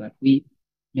 Father, so that we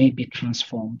may be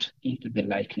transformed into the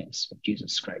likeness of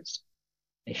Jesus Christ.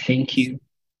 I thank you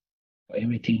for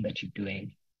everything that you're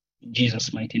doing. In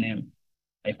Jesus' mighty name,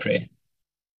 I pray.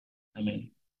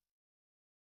 Amen.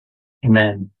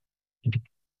 Amen.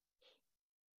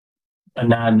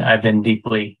 Anan, I've been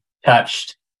deeply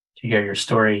touched to hear your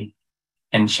story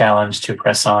and challenged to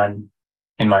press on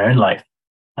in my own life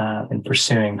in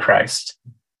pursuing Christ.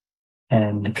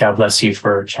 And God bless you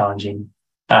for challenging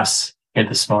us here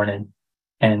this morning.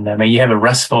 And may you have a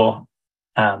restful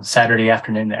Saturday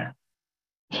afternoon there.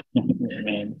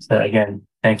 Amen. So again,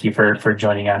 thank you for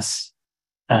joining us.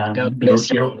 God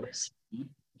bless you.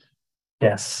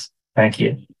 Yes, thank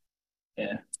you.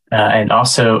 Yeah. And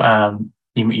also,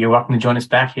 you're welcome to join us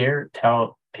back here.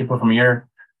 Tell people from your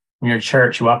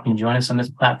church you're welcome to join us on this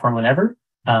platform whenever.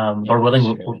 Lord willing,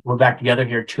 Sure. we're back together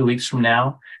here 2 weeks from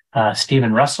now.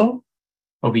 Stephen Russell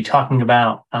will be talking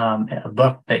about a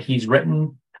book that he's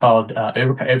written called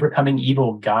Overcoming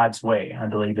Evil God's Way, I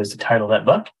believe is the title of that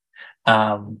book.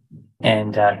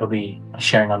 And he'll be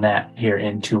sharing on that here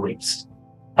in 2 weeks.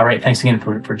 All right, thanks again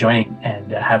for joining,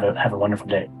 and have a wonderful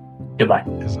day. Goodbye.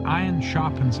 As iron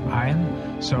sharpens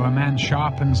iron, so a man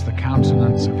sharpens the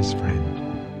countenance of his friend.